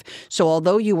life. So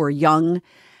although you were young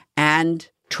and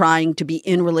trying to be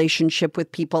in relationship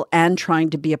with people and trying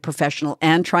to be a professional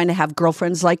and trying to have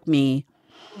girlfriends like me,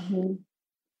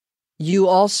 you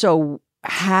also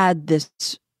had this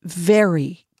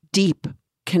very deep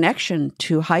connection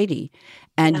to Heidi.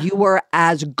 And you were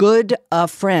as good a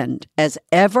friend as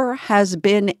ever has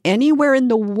been anywhere in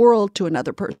the world to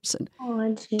another person.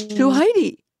 Oh, to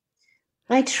Heidi.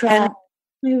 I tried.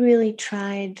 I really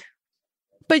tried.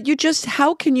 But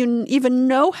how can you even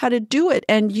know how to do it?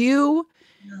 And you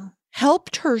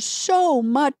helped her so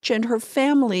much and her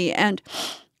family and,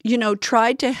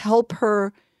 tried to help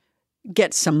her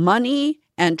get some money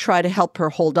and try to help her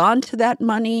hold on to that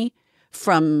money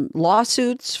from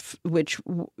lawsuits, which,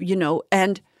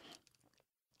 and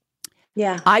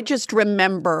I just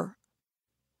remember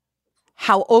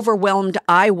how overwhelmed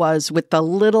I was with the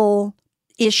little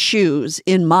issues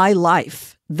in my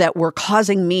life that were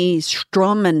causing me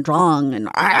Sturm und Drang and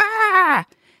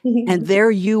and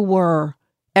there you were.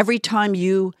 Every time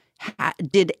you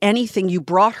did anything, you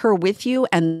brought her with you,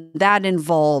 and that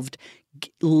involved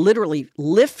literally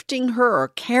lifting her or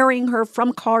carrying her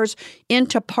from cars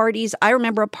into parties. I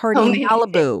remember a party in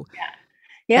Malibu.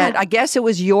 Yeah. And I guess it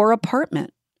was your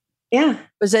apartment. Yeah.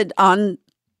 Was it on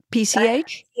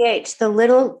PCH? PCH, the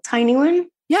little tiny one?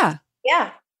 Yeah.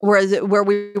 Yeah. Where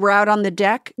we were out on the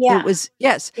deck? Yeah. It was,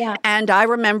 yes. Yeah. And I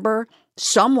remember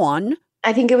someone.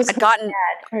 I think it was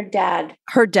her dad.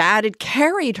 Her dad had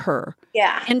carried her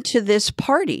into this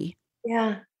party.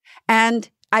 Yeah. And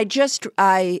I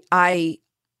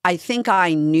think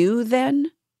I knew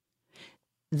then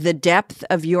the depth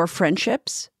of your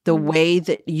friendships, the way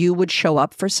that you would show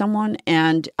up for someone.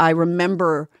 And I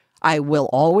will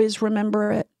always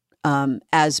remember it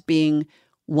as being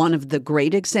one of the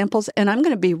great examples. And I'm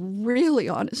going to be really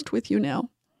honest with you now,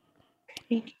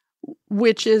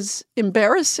 which is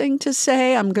embarrassing to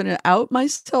say. I'm going to out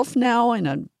myself now in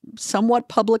a somewhat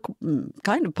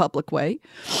kind of public way.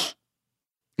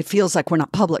 It feels like we're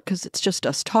not public because it's just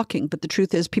us talking. But the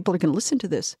truth is people are going to listen to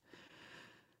this.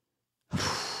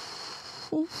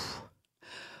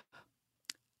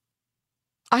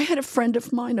 I had a friend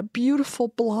of mine, a beautiful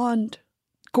blonde,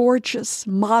 gorgeous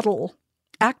model,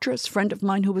 actress friend of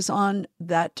mine who was on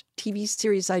that TV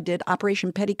series I did,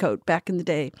 Operation Petticoat, back in the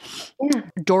day. Yeah.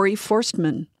 Dory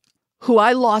Forstman, who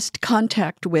I lost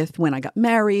contact with when I got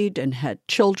married and had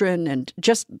children and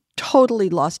just totally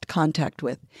lost contact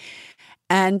with.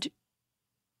 And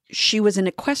she was an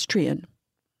equestrian.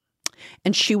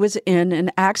 And she was in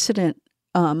an accident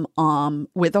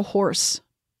with a horse.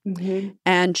 Mm-hmm.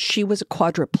 And she was a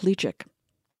quadriplegic.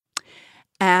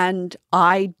 And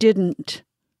I didn't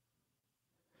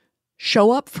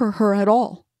show up for her at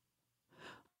all.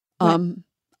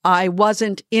 I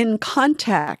wasn't in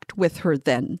contact with her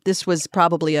then. This was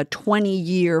probably a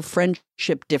 20-year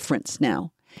friendship difference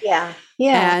now. Yeah.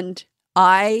 Yeah. And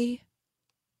I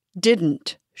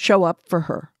didn't show up for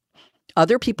her.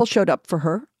 Other people showed up for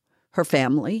her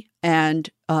family, and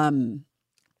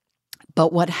but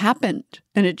But what happened,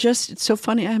 and it's so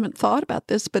funny, I haven't thought about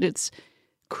this, but it's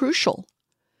crucial,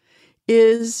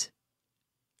 is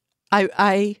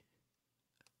I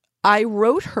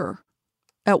wrote her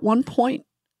at one point,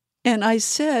 and I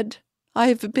said,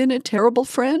 I've been a terrible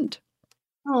friend.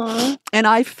 Aww. And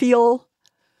I feel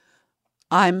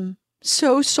I'm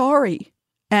so sorry.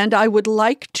 And I would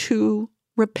like to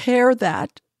repair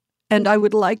that. And I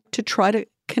would like to try to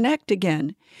connect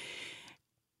again.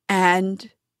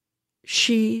 And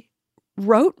she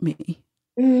wrote me.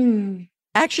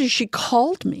 Actually, she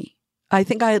called me. I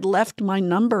think I had left my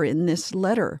number in this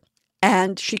letter.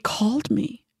 And she called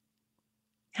me.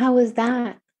 How was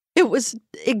that? It was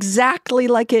exactly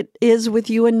like it is with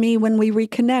you and me when we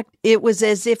reconnect. It was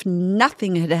as if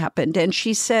nothing had happened. And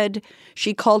she said,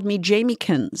 she called me Jamie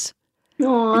Kins.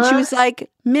 Aww. And she was like,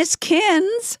 Miss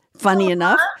Kins, funny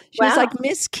enough. She was like,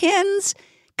 Miss Kins,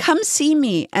 come see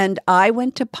me. And I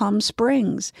went to Palm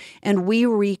Springs and we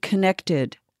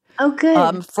reconnected. Oh,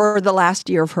 good. For the last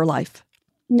year of her life.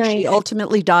 Nice. She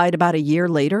ultimately died about a year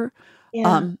later.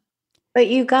 Yeah. But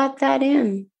you got that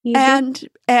in.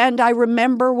 And I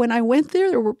remember when I went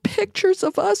there were pictures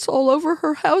of us all over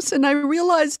her house. And I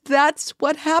realized that's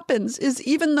what happens, is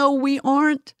even though we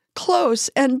aren't close.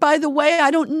 And by the way, I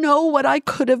don't know what I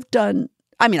could have done.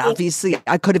 I mean, obviously,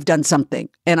 I could have done something.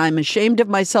 And I'm ashamed of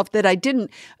myself that I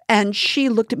didn't. And she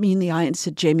looked at me in the eye and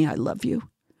said, Jamie, I love you.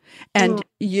 And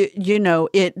you know,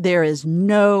 there is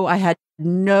I had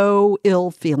no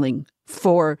ill feeling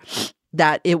for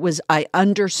that. I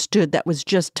understood that was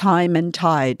just time and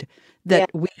tide, that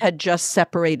we had just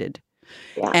separated.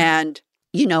 Yeah. And,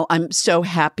 you know, I'm so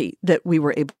happy that we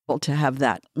were able to have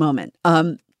that moment.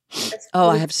 I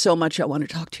have so much I want to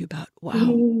talk to you about. Wow.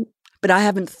 Mm-hmm. But I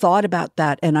haven't thought about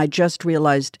that. And I just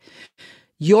realized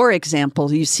your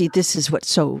example, you see, this is what's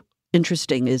so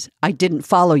interesting, is I didn't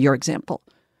follow your example.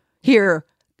 Here,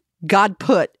 God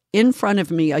put in front of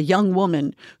me a young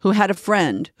woman who had a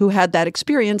friend who had that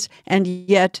experience, and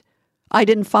yet I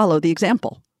didn't follow the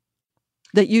example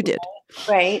that you did.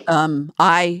 Right.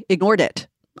 I ignored it.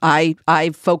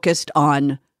 I focused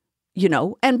on, you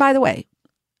know, and by the way,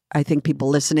 I think people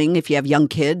listening, if you have young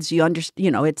kids, you understand,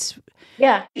 you know, it's.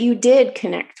 Yeah, you did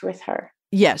connect with her.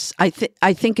 Yes, I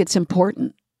think it's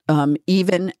important.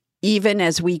 Even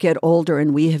as we get older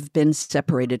and we have been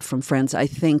separated from friends, I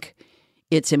think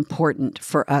it's important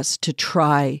for us to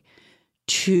try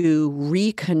to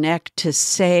reconnect, to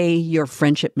say your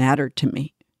friendship mattered to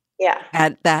me. Yeah.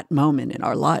 At that moment in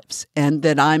our lives. And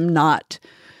that I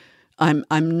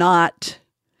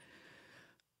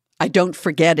don't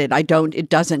forget it. It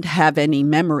doesn't have any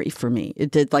memory for me.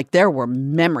 It did, like, there were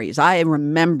memories. I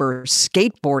remember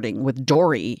skateboarding with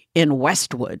Dory in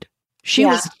Westwood. She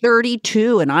was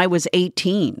 32 and I was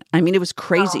 18. I mean, it was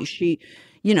crazy.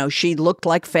 Wow. She looked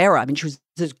like Farrah. I mean, she was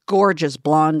this gorgeous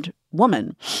blonde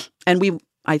woman. And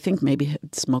I think maybe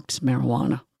had smoked some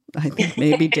marijuana. I think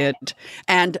maybe did.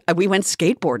 And we went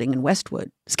skateboarding in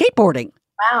Westwood. Skateboarding.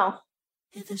 Wow.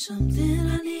 If there's something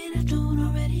I need, I don't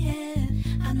already have.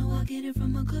 I know I'll get it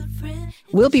from a good friend.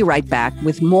 We'll be right back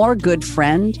with more Good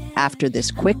Friend after this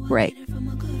quick break.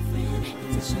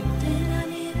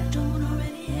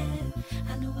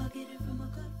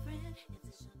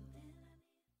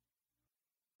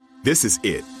 This is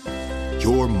it.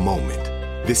 Your moment.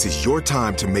 This is your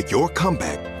time to make your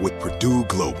comeback with Purdue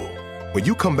Global. When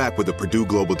you come back with a Purdue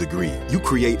Global degree, you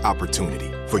create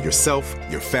opportunity for yourself,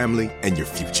 your family, and your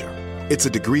future. It's a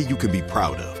degree you can be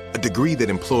proud of, a degree that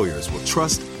employers will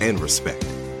trust and respect.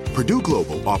 Purdue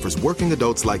Global offers working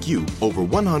adults like you over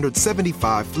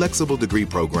 175 flexible degree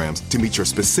programs to meet your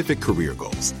specific career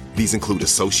goals. These include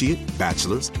associate,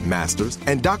 bachelor's, master's,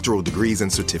 and doctoral degrees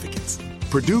and certificates.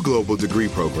 Purdue Global degree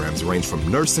programs range from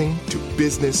nursing to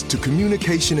business to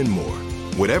communication and more.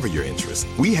 Whatever your interest,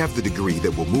 we have the degree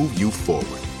that will move you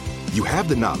forward. You have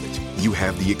the knowledge, you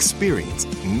have the experience.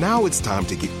 Now it's time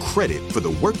to get credit for the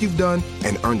work you've done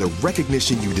and earn the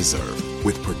recognition you deserve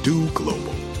with Purdue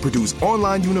Global, Purdue's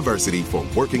online university for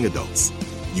working adults.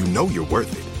 You know you're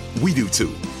worth it. We do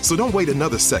too. So don't wait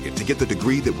another second to get the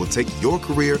degree that will take your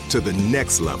career to the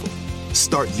next level.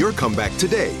 Start your comeback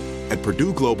today at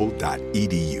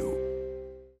purdueglobal.edu.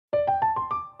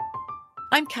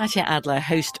 I'm Katya Adler,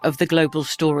 host of The Global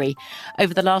Story.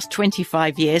 Over the last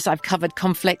 25 years, I've covered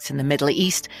conflicts in the Middle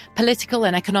East, political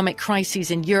and economic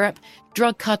crises in Europe,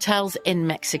 drug cartels in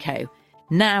Mexico.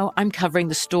 Now I'm covering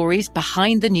the stories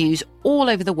behind the news all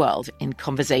over the world in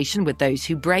conversation with those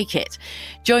who break it.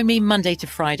 Join me Monday to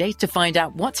Friday to find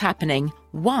out what's happening,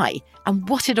 why, and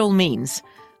what it all means.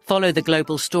 Follow The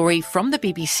Global Story from the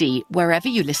BBC wherever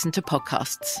you listen to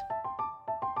podcasts.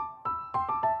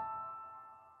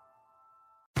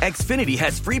 Xfinity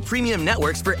has free premium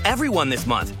networks for everyone this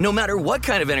month, no matter what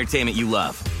kind of entertainment you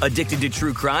love. Addicted to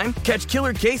true crime? Catch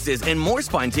killer cases and more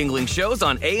spine-tingling shows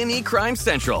on A&E Crime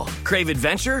Central. Crave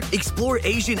adventure? Explore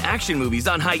Asian action movies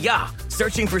on Hayya.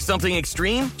 Searching for something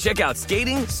extreme? Check out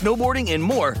skating, snowboarding, and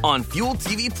more on Fuel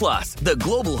TV Plus, the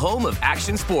global home of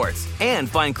action sports. And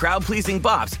find crowd-pleasing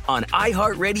bops on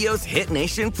iHeartRadio's Hit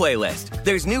Nation playlist.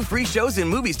 There's new free shows and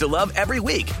movies to love every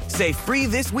week. Say free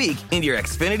this week in your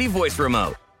Xfinity voice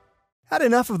remote. Had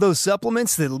enough of those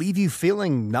supplements that leave you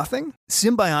feeling nothing?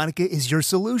 Symbiotica is your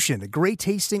solution to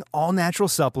great-tasting, all-natural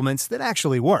supplements that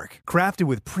actually work. Crafted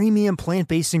with premium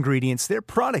plant-based ingredients, their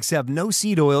products have no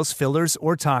seed oils, fillers,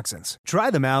 or toxins.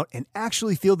 Try them out and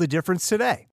actually feel the difference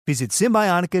today. Visit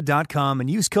Symbiotica.com and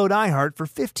use code IHEART for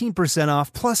 15%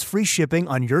 off plus free shipping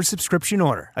on your subscription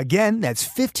order. Again, that's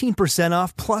 15%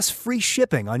 off plus free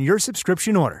shipping on your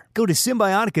subscription order. Go to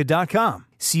Symbiotica.com,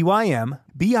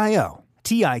 CYMBIOTIKA.com.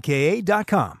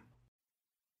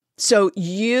 So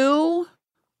you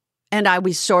and I,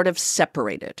 we sort of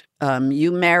separated.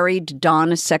 You married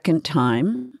Don a second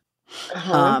time.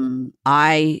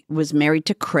 I was married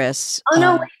to Chris. Oh,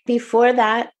 no, before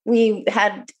that, we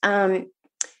had...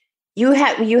 You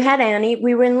had Annie.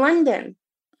 We were in London.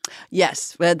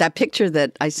 Yes, that picture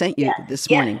that I sent you this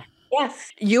morning.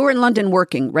 Yes. You were in London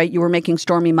working, right? You were making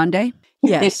Stormy Monday?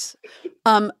 Yes.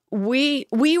 We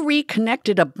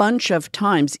reconnected a bunch of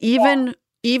times, even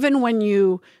when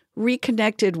you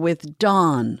reconnected with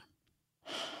Don.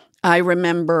 I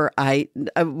remember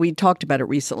we talked about it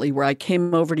recently where I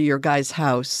came over to your guys'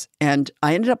 house and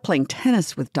I ended up playing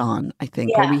tennis with Don, I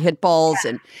think, where we hit balls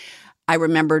and I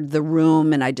remembered the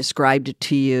room and I described it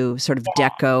to you, sort of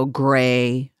deco,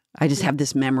 gray. I just have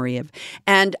this memory of,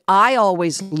 and I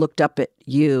always looked up at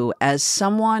you as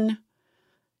someone,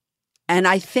 and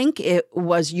I think it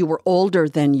was you were older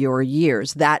than your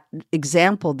years. That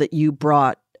example that you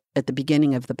brought at the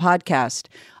beginning of the podcast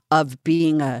of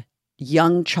being a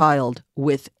young child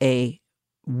with a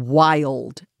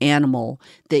wild animal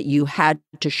that you had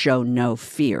to show no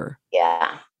fear.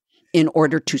 Yeah. In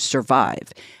order to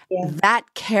survive. Yeah.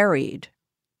 That carried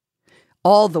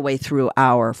all the way through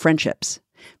our friendships.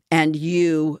 And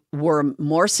you were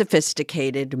more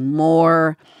sophisticated,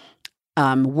 more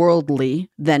worldly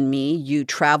than me. You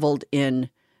traveled in,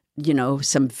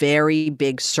 some very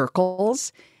big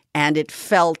circles. And it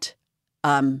felt,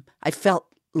 I felt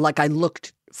like I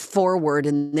looked forward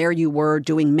and there you were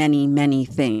doing many, many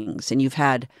things. And you've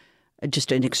had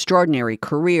just an extraordinary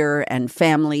career and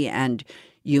family, and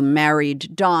you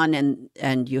married Don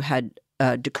and you had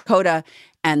Dakota,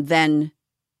 and then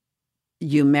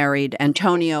you married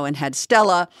Antonio and had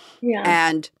Stella. Yeah.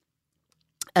 And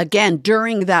again,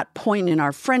 during that point in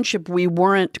our friendship, we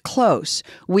weren't close.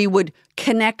 We would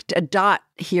connect a dot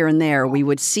here and there. We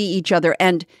would see each other.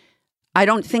 And I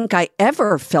don't think I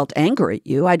ever felt anger at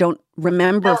you. I don't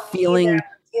remember feeling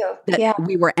that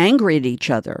we were angry at each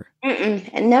other.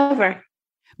 Never.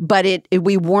 But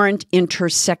we weren't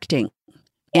intersecting.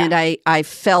 Yeah. And I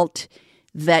felt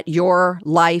that your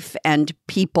life and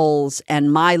people's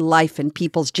and my life and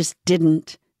people's just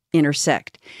didn't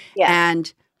intersect. Yeah.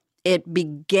 And it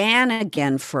began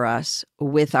again for us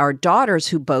with our daughters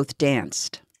who both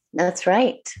danced. That's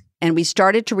right. And we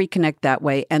started to reconnect that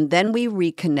way. And then we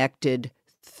reconnected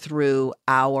through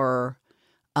our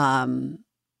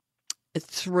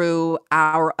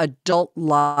adult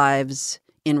lives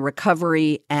in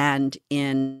recovery and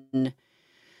in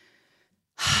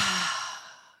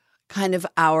kind of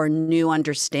our new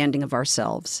understanding of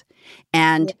ourselves.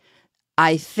 And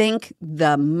I think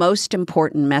the most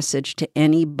important message to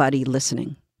anybody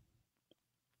listening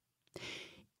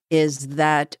is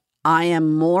that I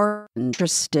am more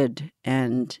interested,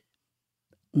 and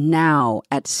now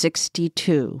at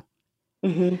 62,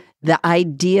 the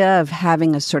idea of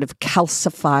having a sort of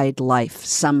calcified life,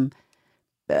 some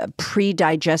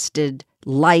pre-digested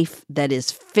life that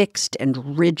is fixed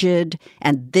and rigid,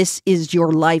 and this is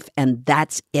your life and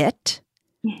that's it,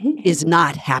 is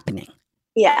not happening.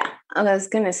 Yeah, I was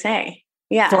going to say.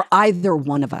 Yeah. For either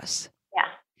one of us. Yeah.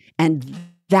 And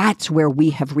that's where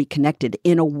we have reconnected.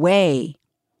 In a way,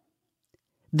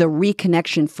 the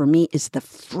reconnection for me is the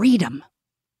freedom.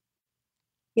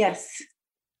 Yes.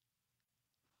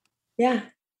 Yeah.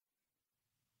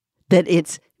 That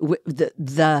it's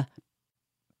the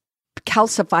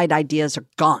calcified ideas are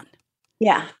gone.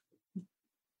 Yeah.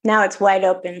 Now it's wide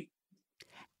open.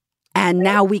 And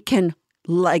now we can,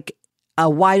 like a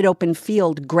wide open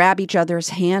field, grab each other's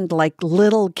hand like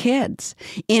little kids.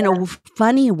 In a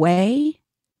funny way,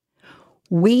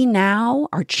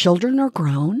 our children are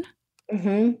grown.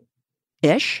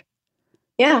 Ish.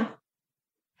 Yeah.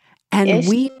 And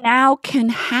we now can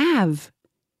have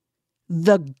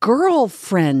the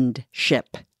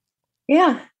girlfriendship.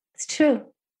 Yeah, it's true.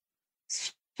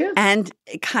 It's true. And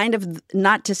kind of,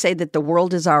 not to say that the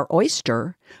world is our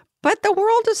oyster, but the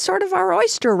world is sort of our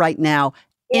oyster right now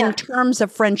in terms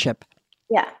of friendship.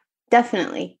 Yeah,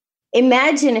 definitely.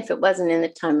 Imagine if it wasn't in the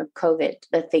time of COVID,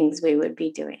 the things we would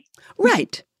be doing.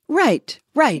 Right.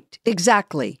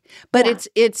 Exactly. But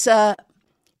it's a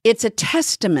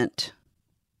testament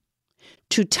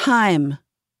to time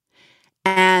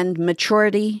and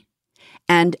maturity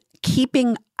and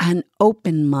keeping an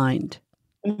open mind,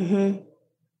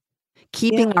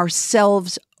 keeping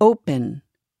ourselves open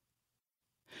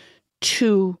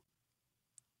to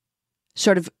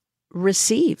sort of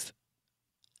receive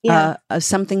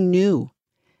something new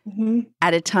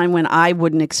at a time when I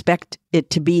wouldn't expect it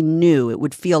to be new. It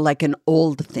would feel like an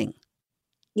old thing.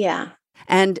 Yeah.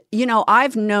 And,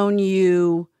 I've known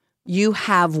you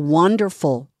have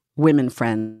wonderful women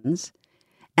friends.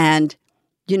 And,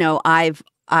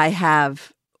 I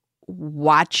have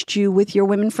watched you with your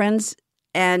women friends,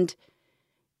 and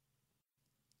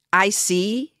I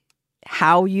see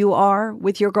how you are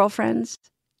with your girlfriends.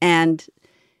 And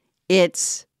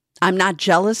I'm not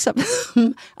jealous of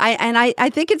them. I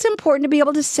think it's important to be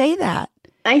able to say that.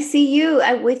 I see you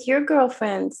with your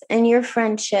girlfriends and your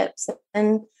friendships,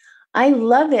 and I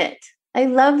love it. I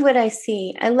love what I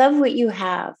see. I love what you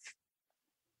have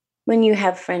when you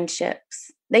have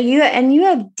friendships. You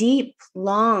have deep,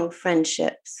 long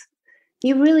friendships.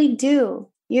 You really do.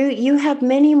 You have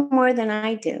many more than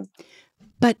I do.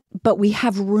 But we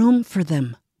have room for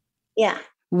them. Yeah.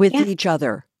 With each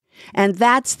other. And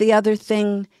that's the other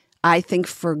thing I think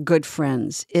for good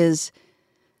friends is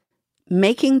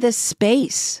making this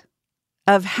space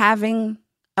of having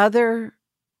other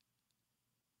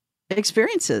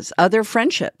experiences, other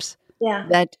friendships. Yeah.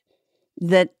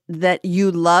 That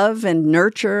you love and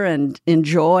nurture and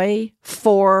enjoy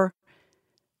for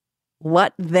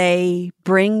what they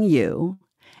bring you.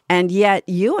 And yet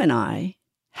you and I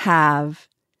have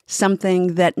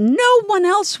something that no one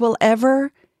else will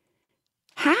ever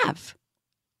have.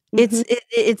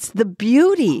 It's the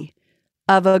beauty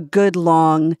of a good,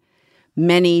 long,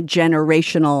 many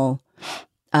generational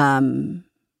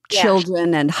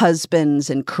children and husbands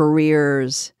and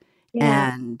careers.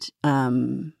 And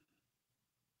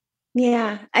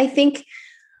I think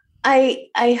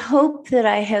I hope that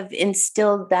I have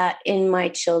instilled that in my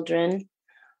children.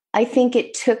 I think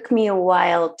it took me a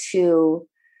while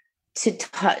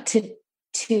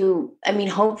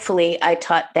hopefully I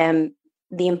taught them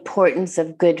the importance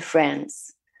of good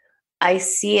friends. I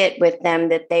see it with them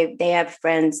that they have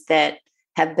friends that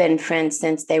have been friends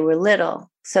since they were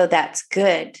little. So that's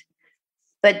good.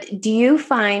 But do you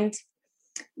find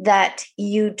that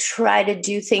you try to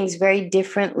do things very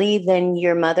differently than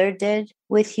your mother did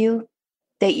with you?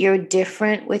 That you're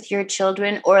different with your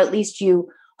children, or at least you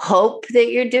hope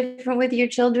that you're different with your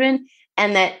children?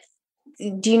 And that,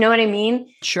 do you know what I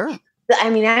mean? Sure. I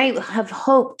mean, I have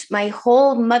hoped my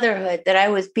whole motherhood that I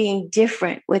was being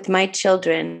different with my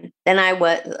children than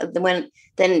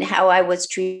how I was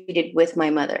treated with my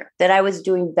mother, that I was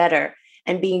doing better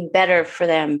and being better for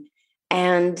them.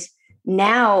 And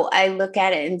now I look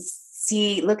at it and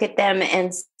look at them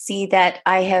and see that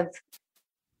I have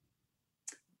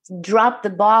dropped the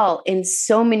ball in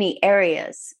so many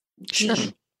areas. Sure.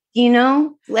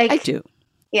 Like I do.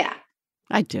 Yeah.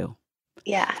 I do.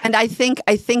 Yeah. And I think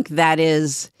that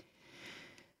is,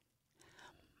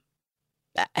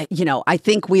 I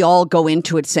think we all go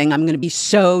into it saying, I'm going to be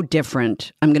so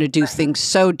different. I'm going to do things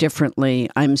so differently.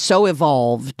 I'm so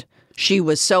evolved. She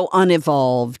was so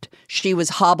unevolved. She was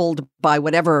hobbled by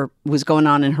whatever was going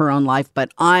on in her own life,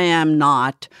 but I am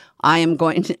not. I am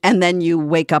going to, and then you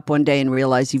wake up one day and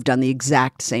realize you've done the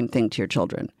exact same thing to your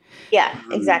children. Yeah,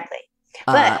 exactly.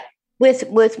 But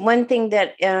with one thing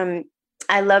that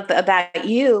I love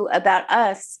about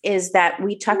us, is that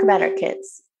we talk about our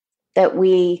kids, that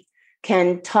we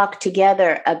can talk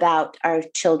together about our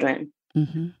children,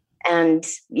 and,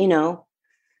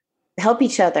 help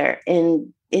each other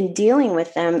in dealing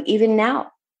with them, even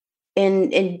now,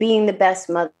 in being the best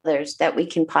mothers that we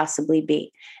can possibly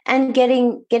be, and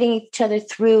getting each other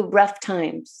through rough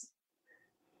times.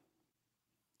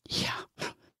 Yeah.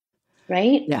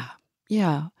 Right? Yeah.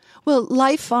 Yeah. Well,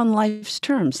 life on life's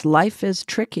terms. Life is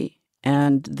tricky,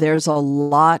 and there's a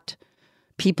lot.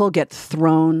 People get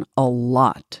thrown a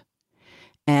lot.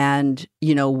 And,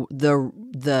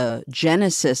 the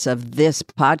genesis of this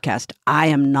podcast, I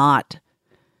am not,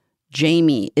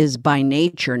 Jamie is by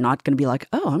nature not going to be like,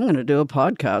 oh, I'm going to do a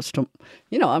podcast. I'm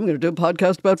going to do a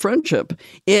podcast about friendship.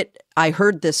 I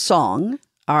heard this song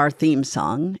our theme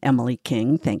song, Emily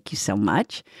King. Thank you so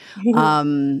much.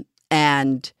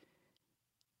 And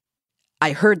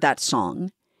I heard that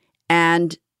song,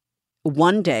 and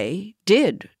one day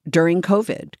did, during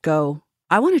COVID, go,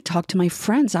 I want to talk to my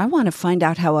friends. I want to find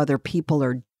out how other people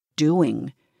are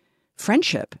doing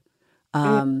friendship.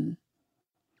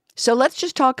 So let's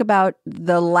just talk about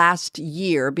the last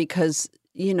year, because,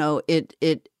 you know,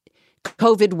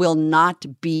 COVID will not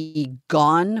be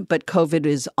gone, but COVID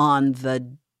is on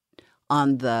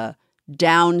the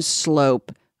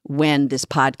downslope when this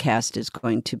podcast is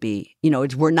going to be, you know,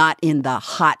 we're not in the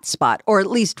hot spot, or at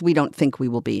least we don't think we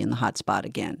will be in the hot spot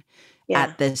again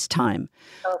at this time.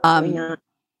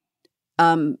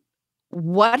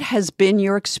 What has been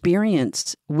your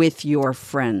experience with your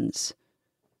friends?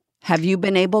 Have you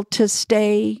been able to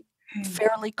stay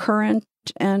fairly current,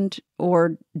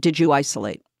 or did you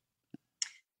isolate?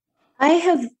 I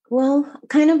have, well,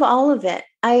 kind of all of it.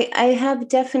 I have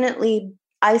definitely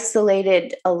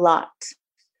isolated a lot.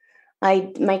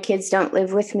 My kids don't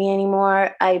live with me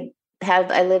anymore. I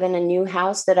live in a new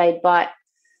house that I bought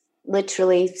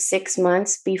literally 6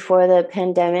 months before the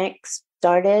pandemic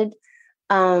started.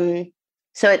 So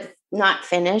it's not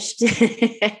finished.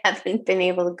 I haven't been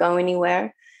able to go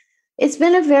anywhere. It's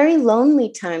been a very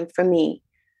lonely time for me.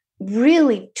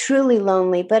 Really, truly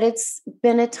lonely, but it's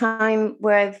been a time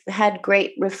where I've had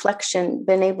great reflection,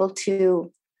 been able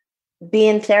to be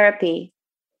in therapy,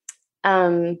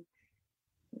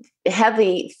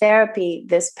 heavy therapy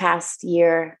this past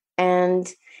year.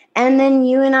 And then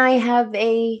you and I have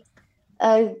a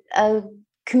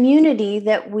community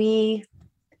that we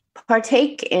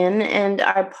partake in and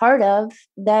are part of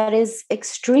that is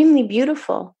extremely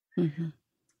beautiful. Mm-hmm.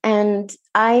 And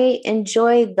I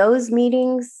enjoy those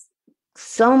meetings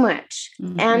so much,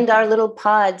 and our little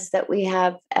pods that we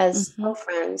have as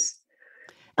girlfriends.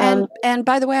 And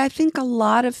by the way, I think a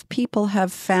lot of people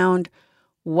have found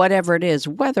whatever it is,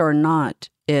 whether or not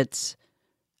it's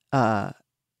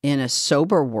in a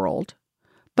sober world,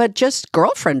 but just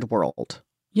girlfriend world.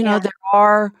 You know, there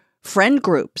are friend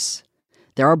groups.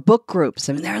 There are book groups.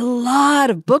 I mean, there are a lot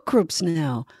of book groups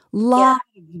now. A lot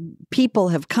of people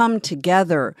have come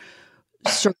together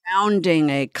surrounding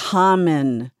a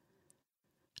common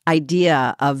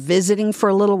idea of visiting for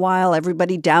a little while,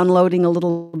 everybody downloading a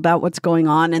little about what's going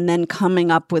on, and then coming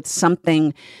up with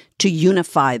something to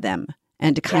unify them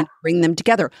and to kind of bring them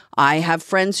together. I have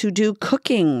friends who do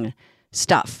cooking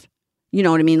stuff. You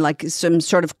know what I mean? Like some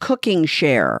sort of cooking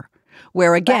share,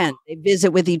 where again, they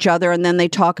visit with each other and then they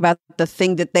talk about the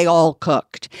thing that they all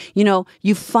cooked. You know,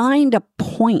 you find a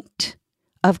point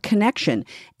of connection,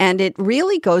 and it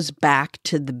really goes back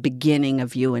to the beginning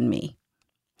of You and Me,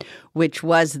 which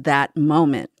was that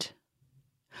moment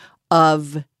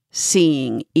of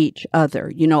seeing each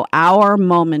other, you know, our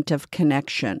moment of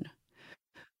connection,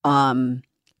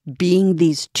 being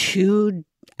these two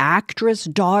actress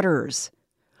daughters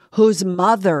whose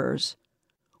mothers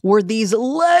were these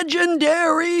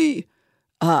legendary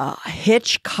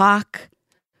Hitchcock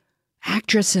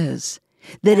actresses,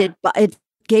 that it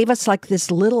gave us like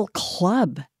this little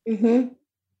club.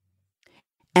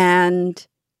 And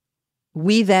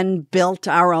we then built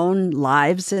our own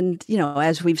lives, and, you know,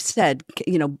 as we've said,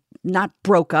 you know, not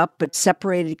broke up, but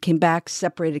separated, came back,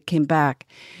 separated, came back.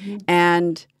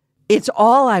 And it's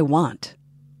all I want.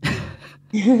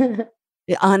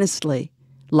 Honestly,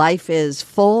 life is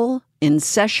full, in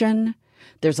session.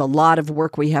 There's a lot of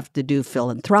work we have to do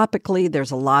philanthropically.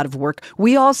 There's a lot of work.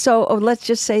 We also, let's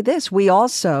just say this, we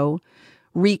also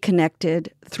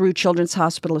reconnected through Children's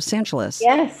Hospital of Los Angeles.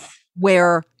 Yes.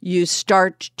 Where you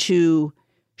start to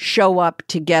show up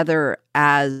together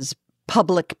as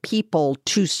public people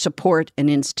to support an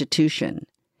institution.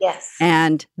 Yes.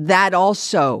 And that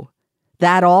also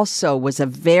was a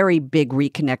very big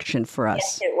reconnection for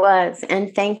us. Yes, it was.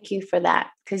 And thank you for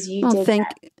that, because you did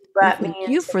that. Brought me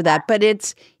you for that. But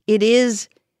it is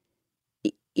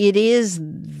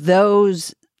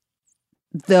those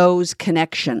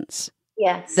connections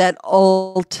that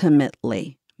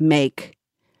ultimately make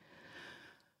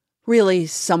really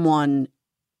someone,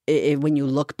 when you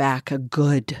look back, a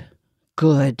good,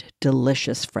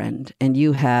 delicious friend. And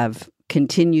you have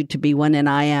continued to be one. And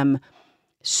I am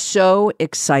so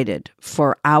excited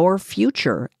for our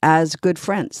future as good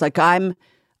friends. Like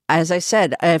as I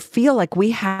said, I feel like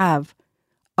we have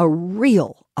a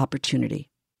real opportunity.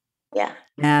 Yeah.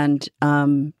 And I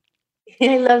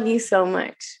love you so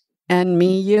much. And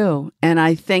me, you. And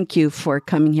I thank you for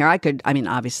coming here.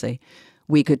 Obviously,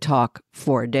 we could talk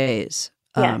for days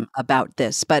about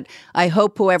this, but I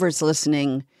hope whoever's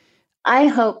listening. I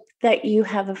hope that you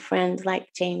have a friend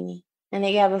like Jamie. and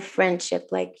that you have a friendship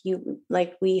like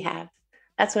we have.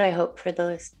 That's what I hope for the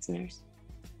listeners.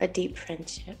 A deep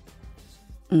friendship.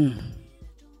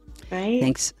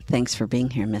 Right? Thanks for being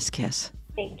here, Miss Kiss.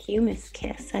 Thank you, Miss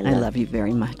Kiss. I love you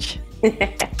very much.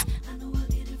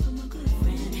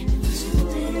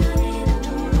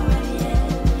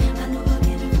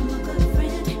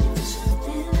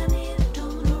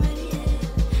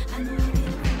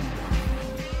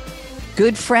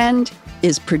 Good Friend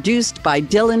is produced by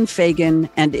Dylan Fagan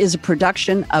and is a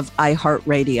production of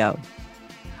iHeartRadio.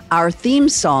 Our theme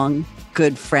song,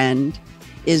 Good Friend,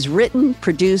 is written,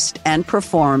 produced, and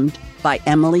performed by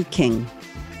Emily King.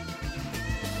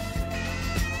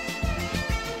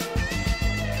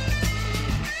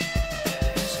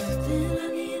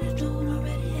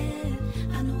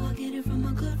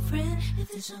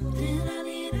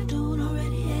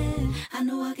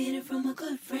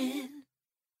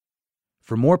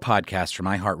 For more podcasts from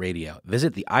iHeartRadio,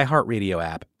 visit the iHeartRadio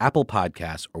app, Apple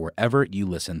Podcasts, or wherever you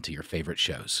listen to your favorite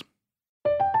shows.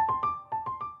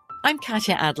 I'm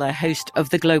Katya Adler, host of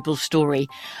The Global Story.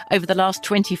 Over the last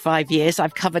 25 years,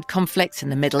 I've covered conflicts in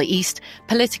the Middle East,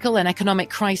 political and economic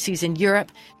crises in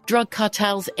Europe, drug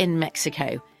cartels in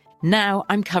Mexico. Now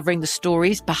I'm covering the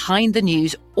stories behind the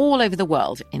news all over the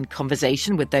world in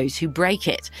conversation with those who break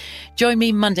it. Join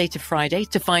me Monday to Friday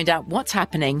to find out what's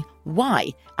happening, why,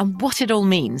 and what it all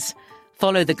means.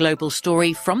 Follow The Global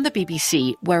Story from the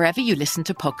BBC wherever you listen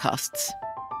to podcasts.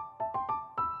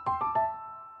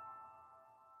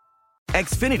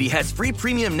 Xfinity has free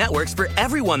premium networks for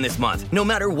everyone this month, no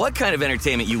matter what kind of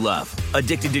entertainment you love.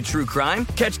 Addicted to true crime?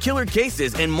 Catch killer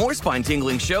cases and more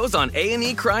spine-tingling shows on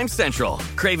A&E Crime Central.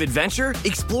 Crave adventure?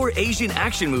 Explore Asian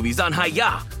action movies on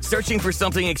Hi-YAH. Searching for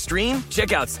something extreme?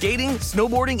 Check out skating,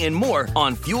 snowboarding, and more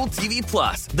on Fuel TV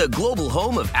Plus, the global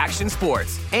home of action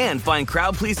sports. And find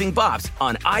crowd-pleasing bops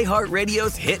on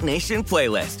iHeartRadio's Hit Nation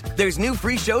playlist. There's new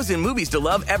free shows and movies to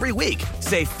love every week.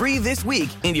 Say free this week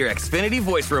in your Xfinity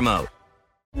voice remote.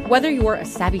 Whether you're a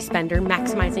savvy spender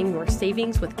maximizing your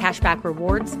savings with cashback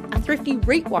rewards, a thrifty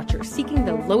rate watcher seeking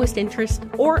the lowest interest,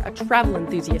 or a travel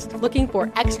enthusiast looking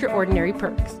for extraordinary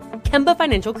perks, Kemba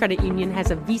Financial Credit Union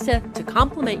has a visa to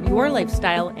complement your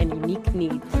lifestyle and unique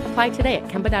needs. Apply today at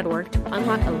Kemba.org to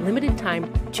unlock a limited time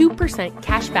 2%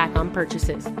 cash back on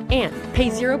purchases and pay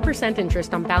 0%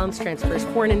 interest on balance transfers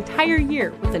for an entire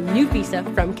year with a new visa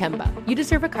from Kemba. You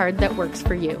deserve a card that works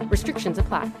for you. Restrictions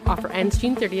apply. Offer ends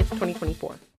June 30th,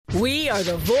 2024. We are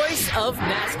the voice of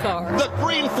NASCAR. The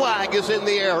green flag is in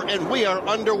the air, and we are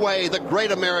underway. The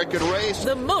great American race.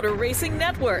 The Motor Racing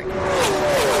Network.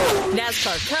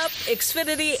 NASCAR Cup,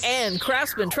 Xfinity, and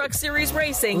Craftsman Truck Series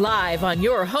Racing live on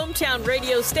your hometown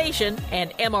radio station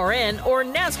and MRN or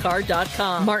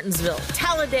NASCAR.com. Martinsville,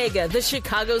 Talladega, the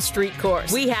Chicago Street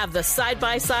Course. We have the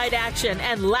side-by-side action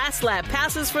and last lap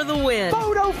passes for the win.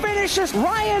 Photo finishes.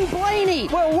 Ryan Blaney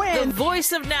will win. The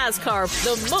voice of NASCAR,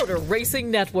 the Motor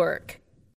Racing Network.